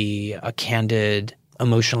to be a candid,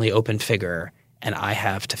 emotionally open figure, and I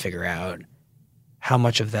have to figure out how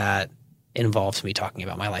much of that involves me talking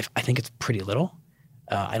about my life. I think it's pretty little.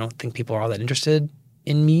 I don't think people are all that interested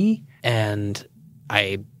in me, and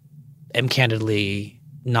I am candidly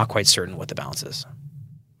not quite certain what the balance is.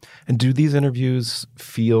 And do these interviews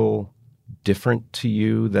feel different to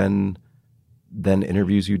you than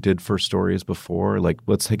interviews you did for stories before? Like,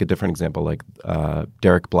 let's take a different example, like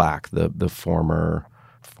Derek Black, the former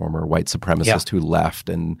white supremacist who left.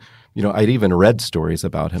 And, you know, I'd even read stories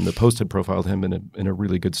about him. The Post had profiled him in a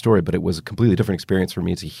really good story, but it was a completely different experience for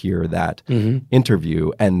me to hear that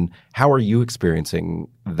interview. And how are you experiencing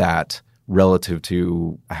that relative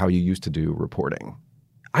to how you used to do reporting?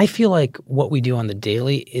 I feel like what we do on The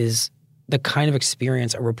Daily is the kind of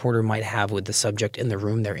experience a reporter might have with the subject in the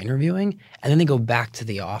room they're interviewing, and then they go back to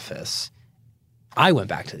the office. I went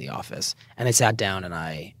back to the office, and I sat down and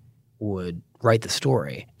I would write the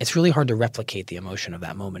story. It's really hard to replicate the emotion of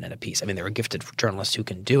that moment in a piece. I mean, there are gifted journalists who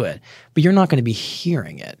can do it, but you're not going to be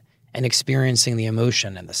hearing it and experiencing the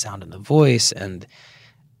emotion and the sound in the voice and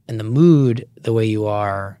the mood the way you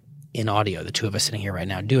are in audio, the two of us sitting here right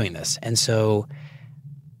now doing this. And so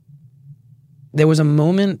there was a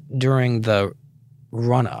moment during the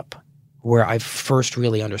run-up where I first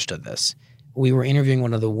really understood this. We were interviewing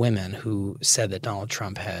one of the women who said that Donald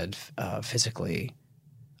Trump had physically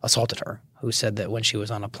assaulted her, who said that when she was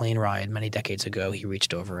on a plane ride many decades ago, he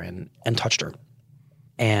reached over and touched her.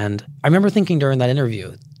 And I remember thinking during that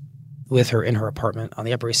interview with her in her apartment on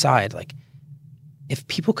the Upper East Side, like, if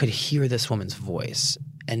people could hear this woman's voice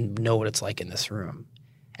and know what it's like in this room.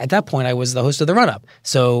 At that point, I was the host of the run-up.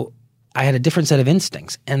 So I had a different set of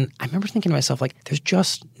instincts. And I remember thinking to myself, like, there's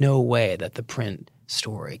just no way that the print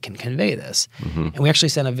story can convey this. And we actually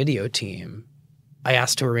sent a video team. I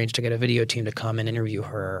asked to arrange to get a video team to come and interview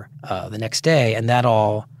her the next day. And that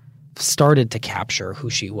all started to capture who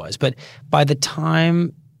she was. But by the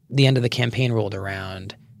time the end of the campaign rolled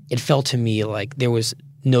around, it felt to me like there was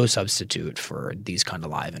no substitute for these kind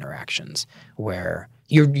of live interactions where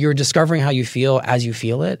you're discovering how you feel as you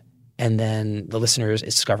feel it. And then the listener is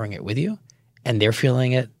discovering it with you, and they're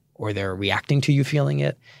feeling it, or they're reacting to you feeling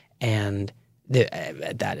it. And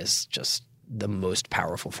that is just the most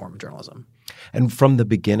powerful form of journalism. And from the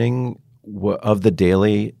beginning of The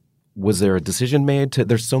Daily, was there a decision made to –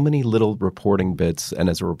 there's so many little reporting bits, and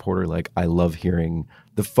as a reporter, like, I love hearing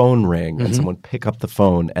the phone ring and someone pick up the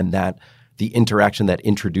phone, and that the interaction that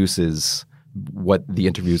introduces what the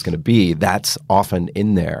interview is going to be, that's often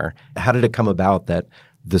in there. How did it come about that –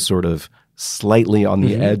 the sort of slightly on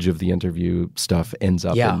the edge of the interview stuff ends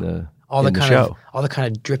up in the show? All the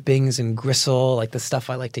kind of drippings and gristle, like the stuff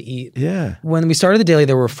I like to eat. Yeah. When we started The Daily,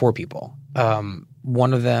 there were 4 people.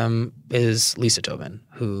 One of them is Lisa Tobin,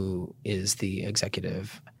 who is the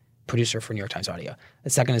executive producer for New York Times Audio.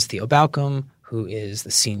 The second is Theo Balcom, who is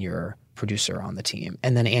the senior producer on the team.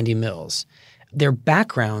 And then Andy Mills. Their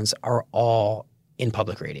backgrounds are all in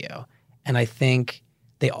public radio. And I think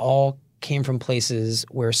they all came from places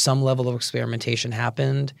where some level of experimentation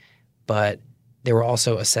happened, but there were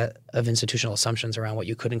also a set of institutional assumptions around what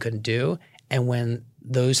you could and couldn't do. And when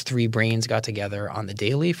those 3 brains got together on The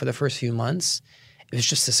Daily for the first few months, it was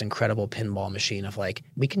just this incredible pinball machine of like,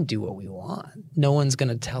 we can do what we want. No one's going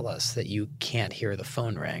to tell us that you can't hear the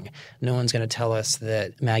phone ring. No one's going to tell us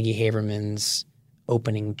that Maggie Haberman's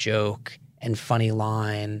opening joke and funny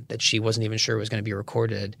line that she wasn't even sure was going to be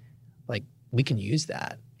recorded, like, we can use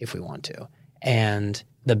that if we want to. And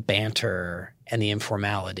the banter and the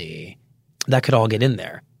informality, that could all get in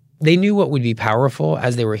there. They knew what would be powerful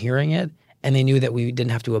as they were hearing it, and they knew that we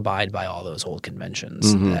didn't have to abide by all those old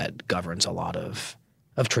conventions that governs a lot of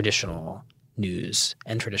traditional news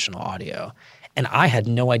and traditional audio. And I had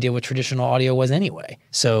no idea what traditional audio was anyway.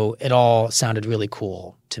 So it all sounded really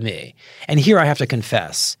cool to me. And here I have to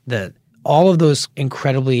confess that all of those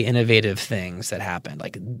incredibly innovative things that happened,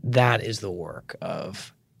 like, that is the work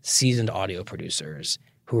of seasoned audio producers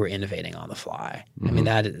who were innovating on the fly. I mean,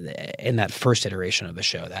 that in that first iteration of the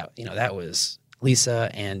show, that was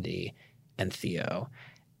Lisa, Andy, and Theo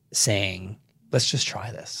saying, let's just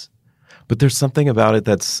try this. But there's something about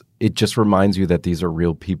it it just reminds you that these are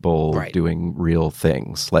real people doing real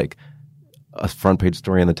things. Like, a front page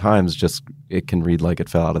story in the Times, just it can read like it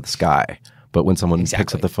fell out of the sky. But when someone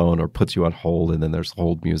picks up the phone or puts you on hold and then there's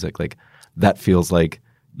hold music, like that feels like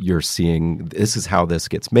you're seeing this is how this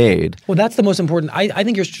gets made. Well, that's the most important. I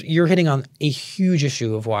think you're hitting on a huge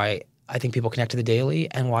issue of why I think people connect to The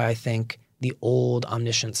Daily and why I think the old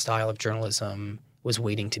omniscient style of journalism was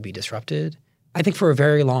waiting to be disrupted. I think for a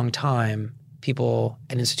very long time, people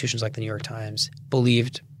and institutions like the New York Times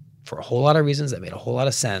believed, for a whole lot of reasons that made a whole lot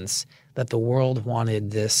of sense, that the world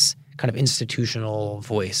wanted this kind of institutional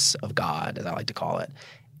voice of God, as I like to call it.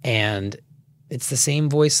 And it's the same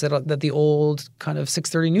voice that the old kind of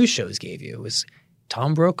 6:30 news shows gave you. It was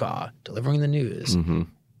Tom Brokaw delivering the news. Mm-hmm.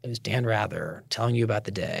 It was Dan Rather telling you about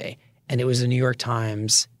the day. And it was the New York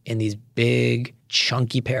Times in these big,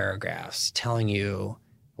 chunky paragraphs telling you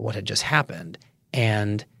what had just happened.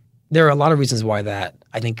 And there are a lot of reasons why that,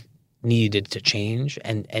 I think, needed to change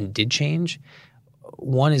and did change.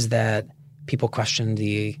 One is that people questioned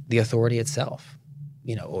the authority itself,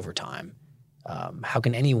 over time. How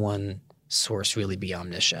can any one source really be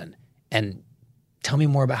omniscient? And tell me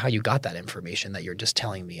more about how you got that information that you're just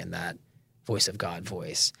telling me in that voice of God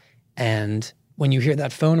voice. And when you hear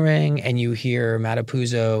that phone ring and you hear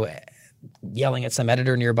Matapuzzo yelling at some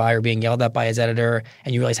editor nearby or being yelled at by his editor,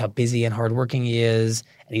 and you realize how busy and hardworking he is,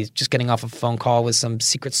 and he's just getting off a phone call with some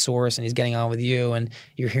secret source and he's getting on with you, and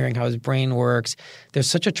you're hearing how his brain works, there's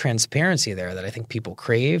such a transparency there that I think people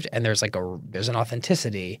craved, and there's an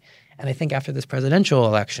authenticity. And I think after this presidential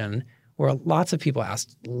election, where lots of people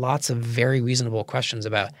asked lots of very reasonable questions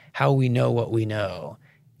about how we know what we know,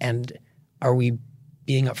 and are we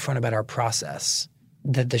being upfront about our process,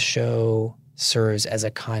 that the show serves as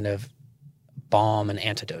a kind of balm and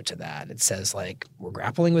antidote to that. It says, like, we're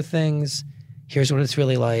grappling with things. Here's what it's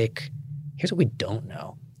really like. Here's what we don't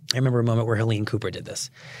know. I remember a moment where Helene Cooper did this.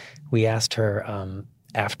 We asked her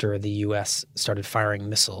after the U.S. started firing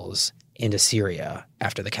missiles into Syria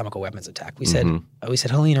after the chemical weapons attack. We said,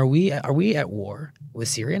 Helene, are we at war with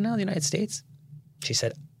Syria now, the United States? She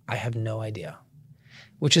said, I have no idea,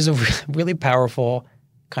 which is a really powerful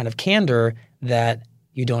kind of candor that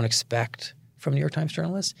you don't expect from New York Times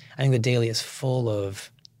journalists. I think The Daily is full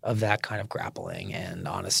of that kind of grappling and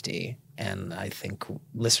honesty, and I think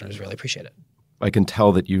listeners really appreciate it. I can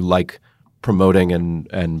tell that you like promoting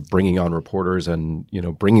and bringing on reporters and,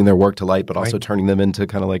 bringing their work to light, but also turning them into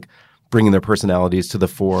kind of like bringing their personalities to the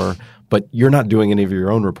fore. But you're not doing any of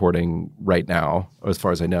your own reporting right now, as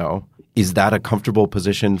far as I know. Is that a comfortable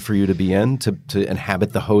position for you to be in, to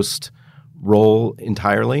inhabit the host role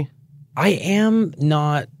entirely? I am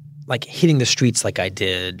not like hitting the streets like I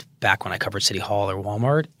did back when I covered City Hall or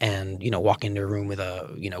Walmart and, walking into a room with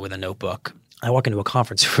a notebook. I walk into a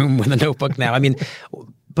conference room with a notebook now.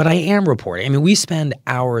 But I am reporting. We spend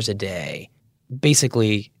hours a day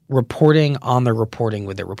basically reporting on the reporting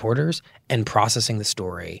with the reporters and processing the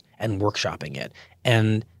story and workshopping it.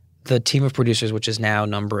 And the team of producers, which is now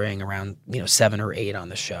numbering around 7 or 8 on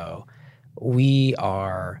the show, we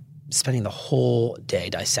are spending the whole day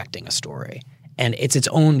dissecting a story. And it's its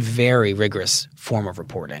own very rigorous form of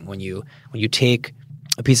reporting. When you take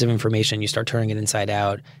a piece of information, you start turning it inside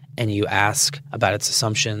out, and you ask about its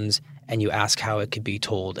assumptions, and you ask how it could be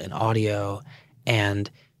told in audio. And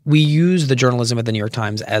we use the journalism at the New York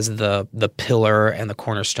Times as the pillar and the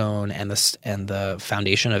cornerstone and the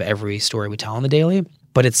foundation of every story we tell on The Daily.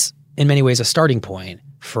 But it's in many ways a starting point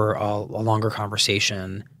for a longer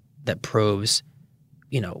conversation that probes,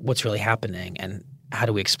 what's really happening and how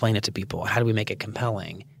do we explain it to people? How do we make it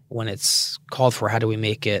compelling? When it's called for, how do we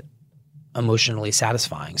make it emotionally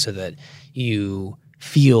satisfying so that you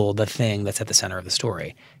feel the thing that's at the center of the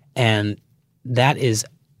story? And that is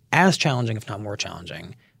as challenging, if not more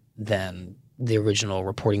challenging, than the original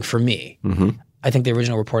reporting for me. Mm-hmm. I think the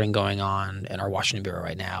original reporting going on in our Washington bureau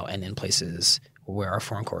right now and in places where our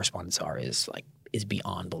foreign correspondents are is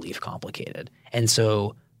beyond belief complicated. And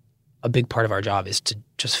so a big part of our job is to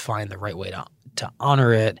just find the right way to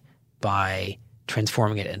honor it by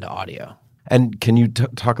transforming it into audio. And can you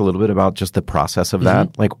talk a little bit about just the process of that?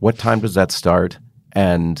 Mm-hmm. Like, what time does that start,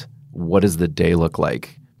 and what does the day look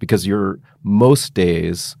like? Because most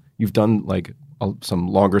days you've done like some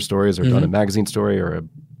longer stories or done a magazine story or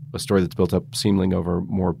a story that's built up seemingly over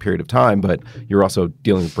more period of time, but you're also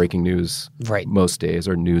dealing with breaking news most days,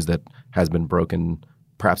 or news that has been broken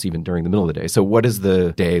perhaps even during the middle of the day. So what does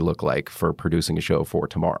the day look like for producing a show for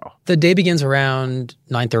tomorrow? The day begins around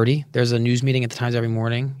 9:30. There's a news meeting at the Times every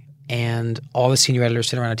morning, and all the senior editors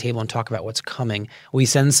sit around a table and talk about what's coming. We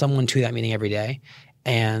send someone to that meeting every day,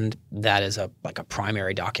 And that is like a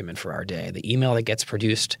primary document for our day. The email that gets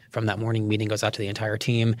produced from that morning meeting goes out to the entire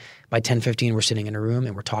team. By 10:15, we're sitting in a room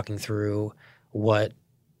and we're talking through what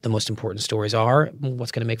the most important stories are,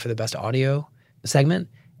 what's going to make for the best audio segment.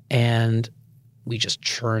 And we just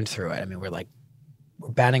churn through it. I mean, we're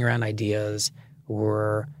batting around ideas.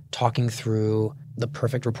 We're talking through the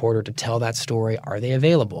perfect reporter to tell that story. Are they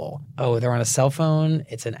available? Oh, they're on a cell phone.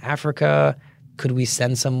 It's in Africa. Could we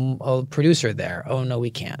send a producer there? Oh, no, we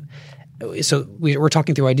can't. So we're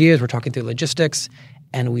talking through ideas. We're talking through logistics.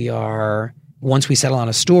 And we are, once we settle on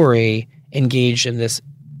a story, engaged in this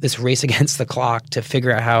race against the clock to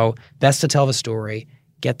figure out how best to tell the story,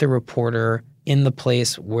 get the reporter in the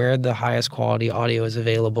place where the highest quality audio is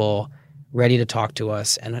available, ready to talk to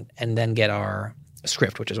us, and then get our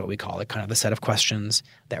script, which is what we call it, kind of the set of questions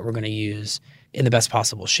that we're going to use in the best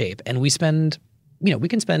possible shape. And we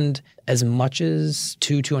can spend as much as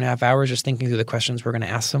 2.5 hours just thinking through the questions we're going to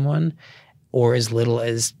ask someone, or as little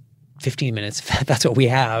as 15 minutes. If that's what we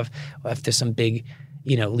have. If there's some big,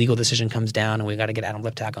 legal decision comes down and we got to get Adam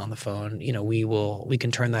Liptak on the phone, we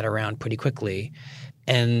can turn that around pretty quickly.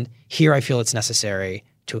 And here I feel it's necessary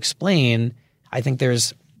to explain. I think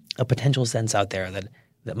there's a potential sense out there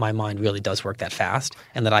that my mind really does work that fast,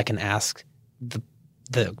 and that I can ask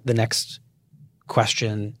the next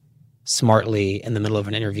question smartly in the middle of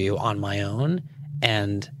an interview on my own.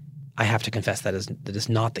 And I have to confess that is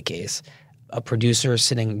not the case. A producer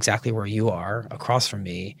sitting exactly where you are across from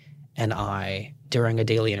me and I during a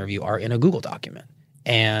daily interview are in a Google document.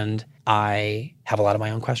 And I have a lot of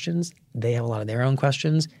my own questions. They have a lot of their own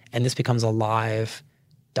questions. And this becomes a live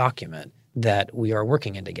document that we are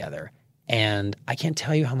working in together. And I can't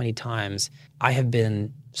tell you how many times I have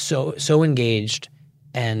been so engaged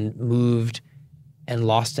and moved and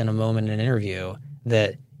lost in a moment in an interview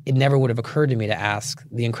that it never would have occurred to me to ask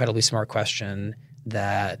the incredibly smart question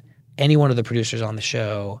that any one of the producers on the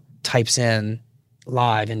show types in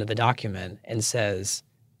live into the document and says,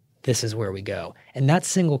 this is where we go. And that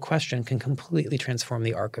single question can completely transform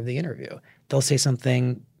the arc of the interview. They'll say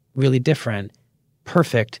something really different,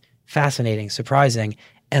 perfect, fascinating, surprising,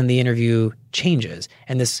 and the interview changes.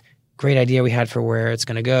 And this great idea we had for where it's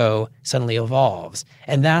going to go suddenly evolves.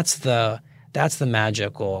 And that's the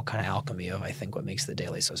magical kind of alchemy of, I think, what makes The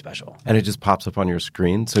Daily so special. And it just pops up on your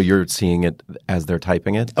screen, so you're seeing it as they're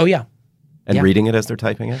typing it? Oh, yeah. And reading it as they're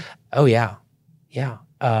typing it? Oh, yeah. Yeah.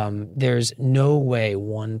 There's no way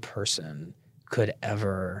one person could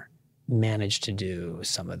ever manage to do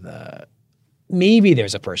some of the – maybe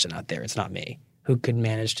there's a person out there, it's not me, who could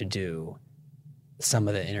manage to do some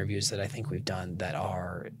of the interviews that I think we've done that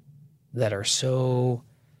are so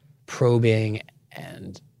probing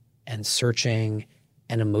and searching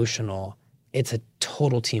and emotional. It's a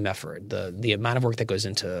total team effort. The amount of work that goes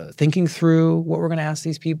into thinking through what we're going to ask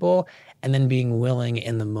these people and then being willing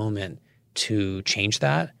in the moment to change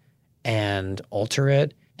that and alter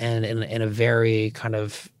it and in a very kind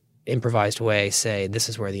of improvised way say, this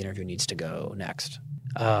is where the interview needs to go next.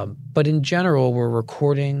 But in general, we're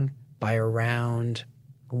recording by around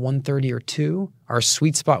 1:30 or 2. Our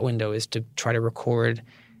sweet spot window is to try to record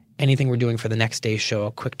anything we're doing for the next day's show,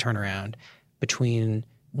 a quick turnaround, between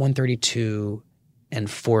 1:32 and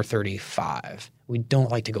 4:35. We don't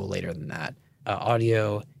like to go later than that.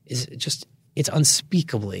 Audio is just – it's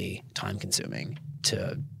unspeakably time-consuming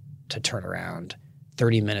to turn around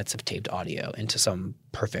 30 minutes of taped audio into some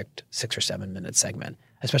perfect 6 or 7 minute segment,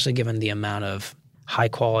 especially given the amount of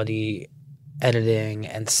high-quality editing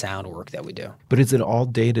and sound work that we do. But is it all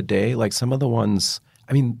day-to-day? Like some of the ones –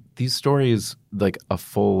 I mean, these stories, like a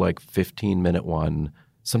full 15-minute one,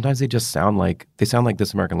 sometimes they just sound like This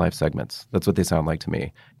American Life segments. That's what they sound like to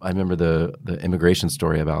me. I remember the immigration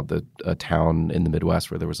story about a town in the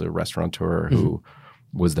Midwest where there was a restaurateur who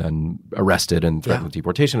was then arrested and threatened with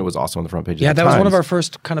deportation. It was also on the front page of the Times. That was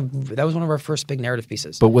one of our first big narrative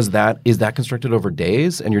pieces. But is that constructed over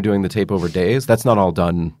days and you're doing the tape over days? That's not all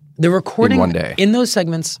done the recording in one day. In those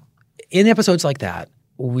segments, in episodes like that,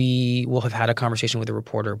 we will have had a conversation with a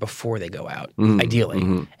reporter before they go out,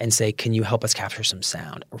 ideally, and say, can you help us capture some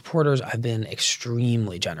sound? Reporters have been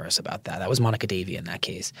extremely generous about that. That was Monica Davey in that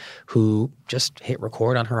case, who just hit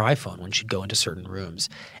record on her iPhone when she'd go into certain rooms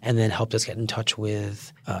and then helped us get in touch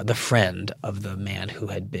with the friend of the man who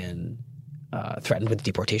had been threatened with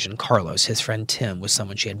deportation, Carlos. His friend Tim was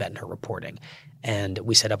someone she had met in her reporting. And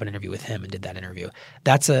we set up an interview with him and did that interview.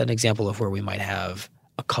 That's an example of where we might have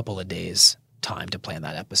a couple of days time to plan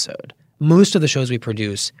that episode. Most of the shows we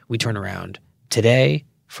produce, we turn around today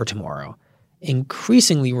for tomorrow.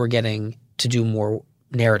 Increasingly, we're getting to do more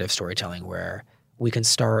narrative storytelling where we can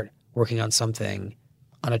start working on something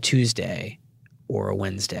on a Tuesday or a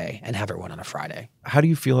Wednesday and have it run on a Friday. How do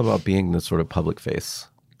you feel about being the sort of public face?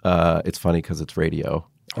 It's funny because it's radio.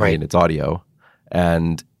 I Right. mean, it's audio.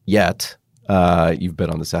 And yet, you've been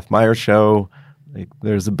on the Seth Meyers show. Like,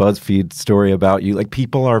 there's a BuzzFeed story about you. Like,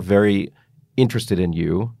 people are very interested in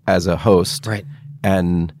you as a host. Right.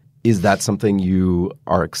 And is that something you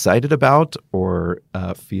are excited about or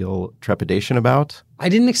feel trepidation about? I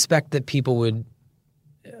didn't expect that people would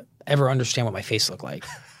ever understand what my face looked like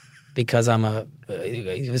because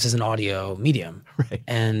this is an audio medium, Right.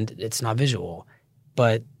 and it's not visual.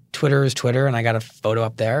 But Twitter is Twitter, and I got a photo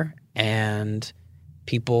up there, and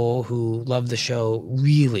people who love the show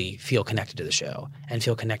really feel connected to the show and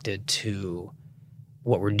feel connected to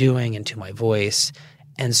what we're doing and to my voice.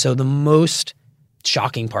 And so the most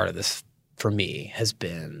shocking part of this for me has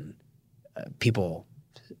been people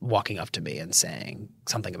walking up to me and saying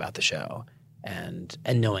something about the show and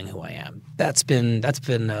knowing who I am. That's been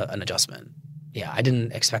an adjustment. Yeah, I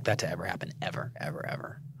didn't expect that to ever happen, ever.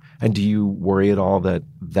 And do you worry at all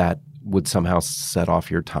that would somehow set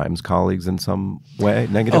off your Times colleagues in some way,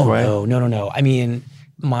 negative way? No. I mean,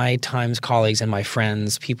 my Times colleagues and my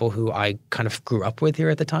friends, people who I kind of grew up with here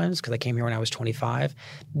at the Times, because I came here when I was 25,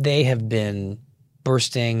 they have been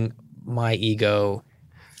bursting my ego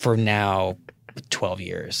for now 12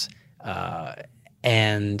 years,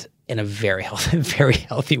 and in a very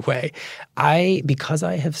healthy way. Because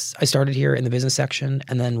I started here in the business section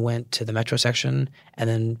and then went to the metro section and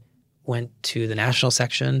then went to the national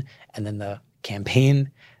section and then the campaign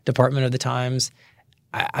department of the Times.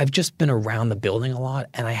 I've just been around the building a lot,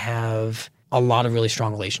 and I have a lot of really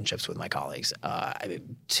strong relationships with my colleagues.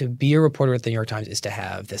 To be a reporter at the New York Times is to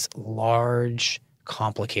have this large,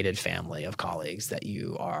 complicated family of colleagues that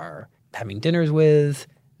you are having dinners with,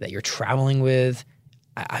 that you're traveling with.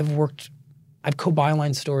 I've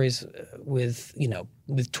co-byline stories with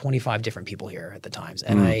 25 different people here at the Times,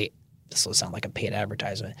 and this will sound like a paid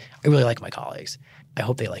advertisement. I really like my colleagues. I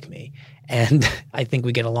hope they like me, and I think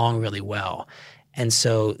we get along really well. And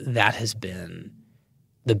so that has been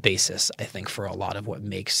the basis, I think, for a lot of what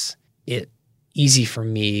makes it easy for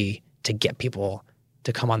me to get people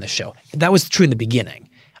to come on the show. That was true in the beginning.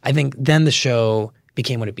 I think then the show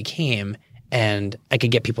became what it became, and I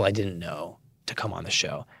could get people I didn't know to come on the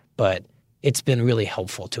show. But it's been really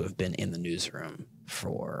helpful to have been in the newsroom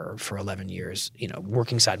for 11 years,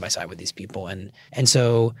 working side by side with these people. And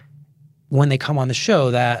so when they come on the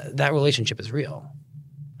show, that relationship is real.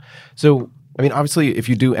 So, I mean, obviously, if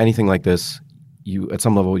you do anything like this, at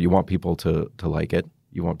some level, you want people to like it.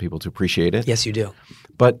 You want people to appreciate it. Yes, you do.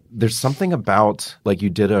 But there's something about, like, you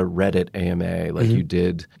did a Reddit AMA, like you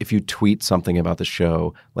did, if you tweet something about the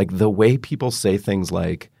show, like the way people say things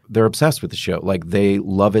like they're obsessed with the show, like they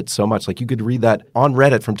love it so much. Like you could read that on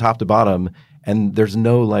Reddit from top to bottom, and there's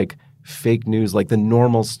no like fake news, like the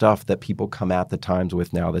normal stuff that people come at the Times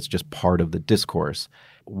with now that's just part of the discourse.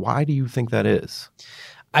 Why do you think that is?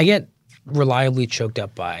 I get reliably choked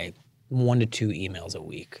up by 1 to 2 emails a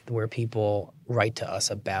week where people write to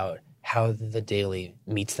us about how the Daily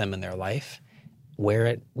meets them in their life, where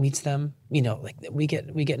it meets them. Like we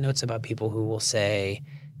get notes about people who will say,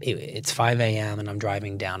 it's 5 a.m. and I'm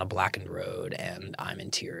driving down a blackened road and I'm in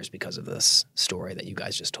tears because of this story that you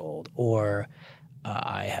guys just told. Or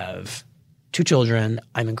I have 2 children.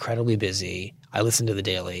 I'm incredibly busy. I listen to the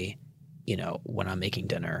Daily, when I'm making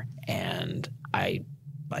dinner, and I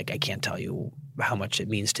can't tell you how much it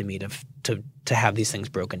means to me to have these things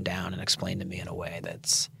broken down and explained to me in a way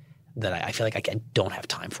that I feel like I don't have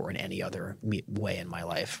time for in any other way in my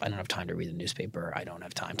life. I don't have time to read the newspaper. I don't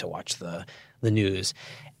have time to watch the news.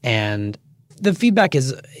 And the feedback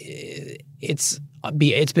is it's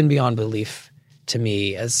been beyond belief to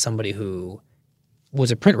me as somebody who was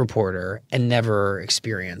a print reporter and never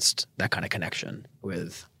experienced that kind of connection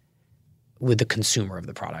with the consumer of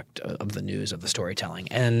the product, of the news, of the storytelling.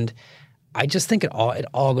 And I just think it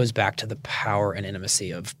all goes back to the power and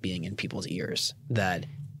intimacy of being in people's ears, that,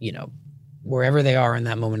 wherever they are in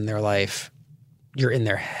that moment in their life, you're in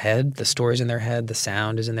their head, the story's in their head, the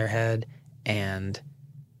sound is in their head. And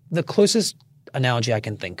the closest analogy I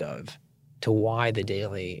can think of to why the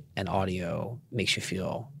Daily and audio makes you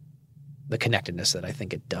feel the connectedness that I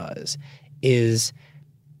think it does is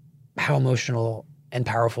how emotional and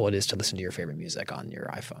powerful it is to listen to your favorite music on your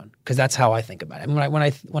iPhone, because that's how I think about it. And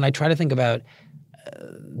when I try to think about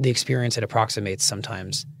the experience it approximates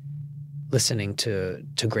sometimes listening to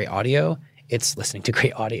great audio, it's listening to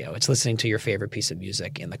great audio. It's listening to your favorite piece of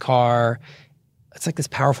music in the car. It's like this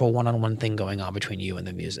powerful one-on-one thing going on between you and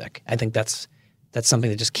the music. I think that's something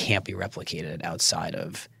that just can't be replicated outside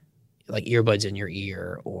of like earbuds in your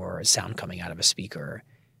ear or sound coming out of a speaker.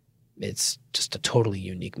 it's just a totally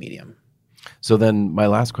unique medium. So then my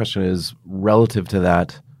last question is, relative to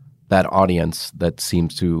that audience that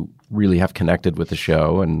seems to really have connected with the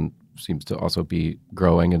show and seems to also be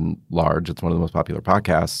growing and large, it's one of the most popular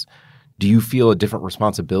podcasts, do you feel a different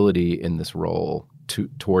responsibility in this role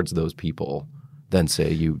towards those people than,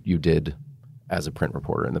 say, you did as a print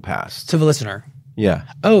reporter in the past? To the listener? Yeah.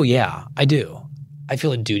 Oh, yeah, I do. I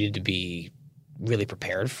feel a duty to be really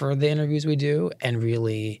prepared for the interviews we do and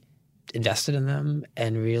really invested in them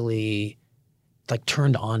and really like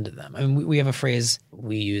turned on to them. I mean, we have a phrase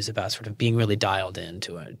we use about sort of being really dialed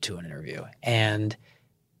into an interview. And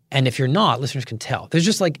if you're not, listeners can tell. There's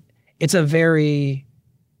just like, it's a very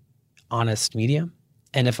honest medium.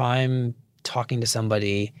 And if I'm talking to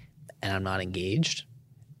somebody and I'm not engaged,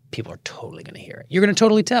 people are totally going to hear it. You're going to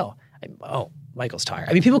totally tell. Oh, Michael's tired.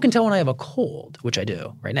 I mean, people can tell when I have a cold, which I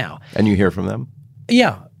do right now. And you hear from them?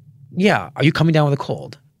 Yeah. Yeah. Are you coming down with a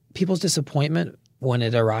cold? People's disappointment when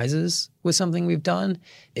it arises with something we've done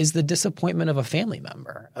is the disappointment of a family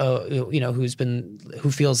member,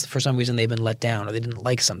 who feels for some reason they've been let down or they didn't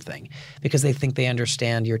like something because they think they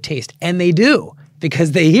understand your taste. And they do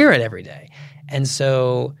because they hear it every day. And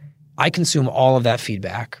so I consume all of that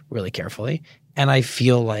feedback really carefully. And I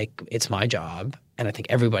feel like it's my job, and I think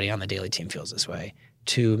everybody on the Daily team feels this way,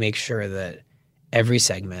 to make sure that every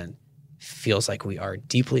segment feels like we are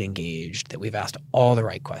deeply engaged, that we've asked all the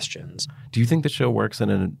right questions. Do you think the show works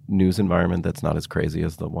in a news environment that's not as crazy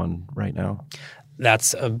as the one right now?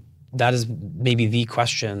 That is maybe the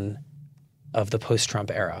question of the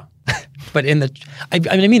post-Trump era. But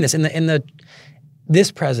I mean this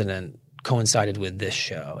this president coincided with this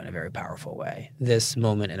show in a very powerful way. This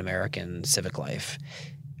moment in American civic life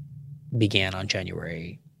began on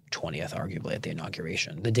January 20th, arguably at the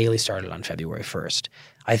inauguration. The Daily started on February 1st.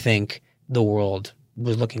 I think the world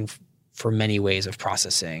was looking for many ways of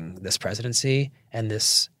processing this presidency and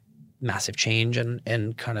this massive change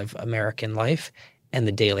in kind of American life. And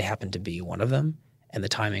the Daily happened to be one of them. And the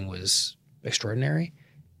timing was extraordinary.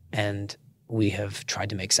 And we have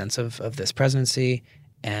tried to make sense of this presidency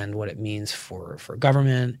and what it means for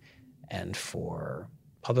government and for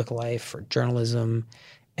public life, for journalism.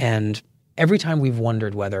 And every time we've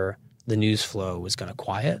wondered whether the news flow was going to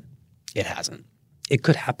quiet, it hasn't. It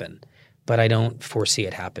could happen, but I don't foresee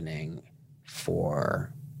it happening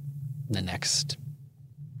for the next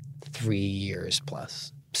 3 years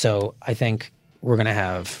plus. So I think we're going to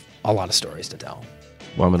have a lot of stories to tell.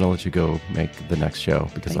 Well, I'm going to let you go make the next show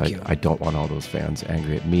because I don't want all those fans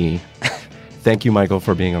angry at me. Thank you, Michael,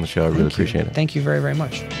 for being on the show. I really appreciate it. Thank you very, very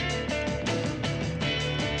much.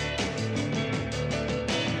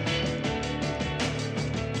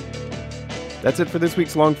 That's it for this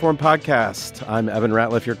week's Longform Podcast. I'm Evan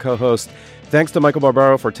Ratliff, your co-host. Thanks to Michael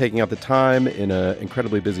Barbaro for taking out the time in an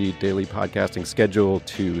incredibly busy daily podcasting schedule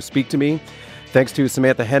to speak to me. Thanks to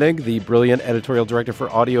Samantha Hennig, the brilliant editorial director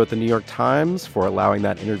for audio at the New York Times, for allowing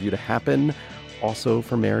that interview to happen. Also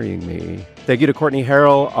for marrying me. Thank you to Courtney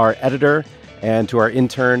Harrell, our editor, and to our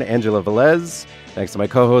intern, Angela Velez. Thanks to my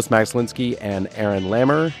co-hosts, Max Linsky and Aaron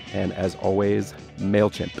Lammer. And as always,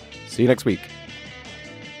 MailChimp. See you next week.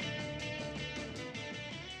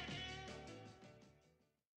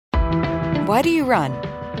 Why do you run?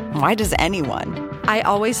 Why does anyone? I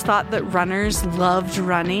always thought that runners loved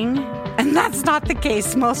running, and that's not the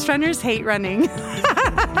case. Most runners hate running,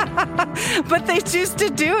 but they choose to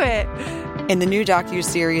do it. In the new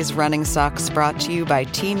docuseries Running Sucks, brought to you by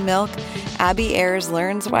Team Milk, Abby Ayers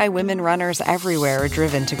learns why women runners everywhere are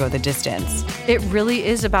driven to go the distance. It really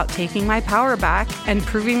is about taking my power back and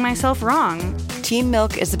proving myself wrong. Team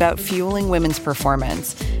Milk is about fueling women's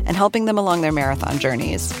performance and helping them along their marathon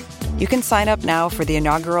journeys. You can sign up now for the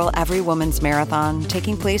inaugural Every Woman's Marathon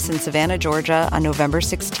taking place in Savannah, Georgia on November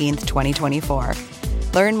 16th, 2024.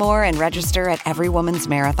 Learn more and register at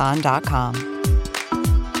everywomansmarathon.com.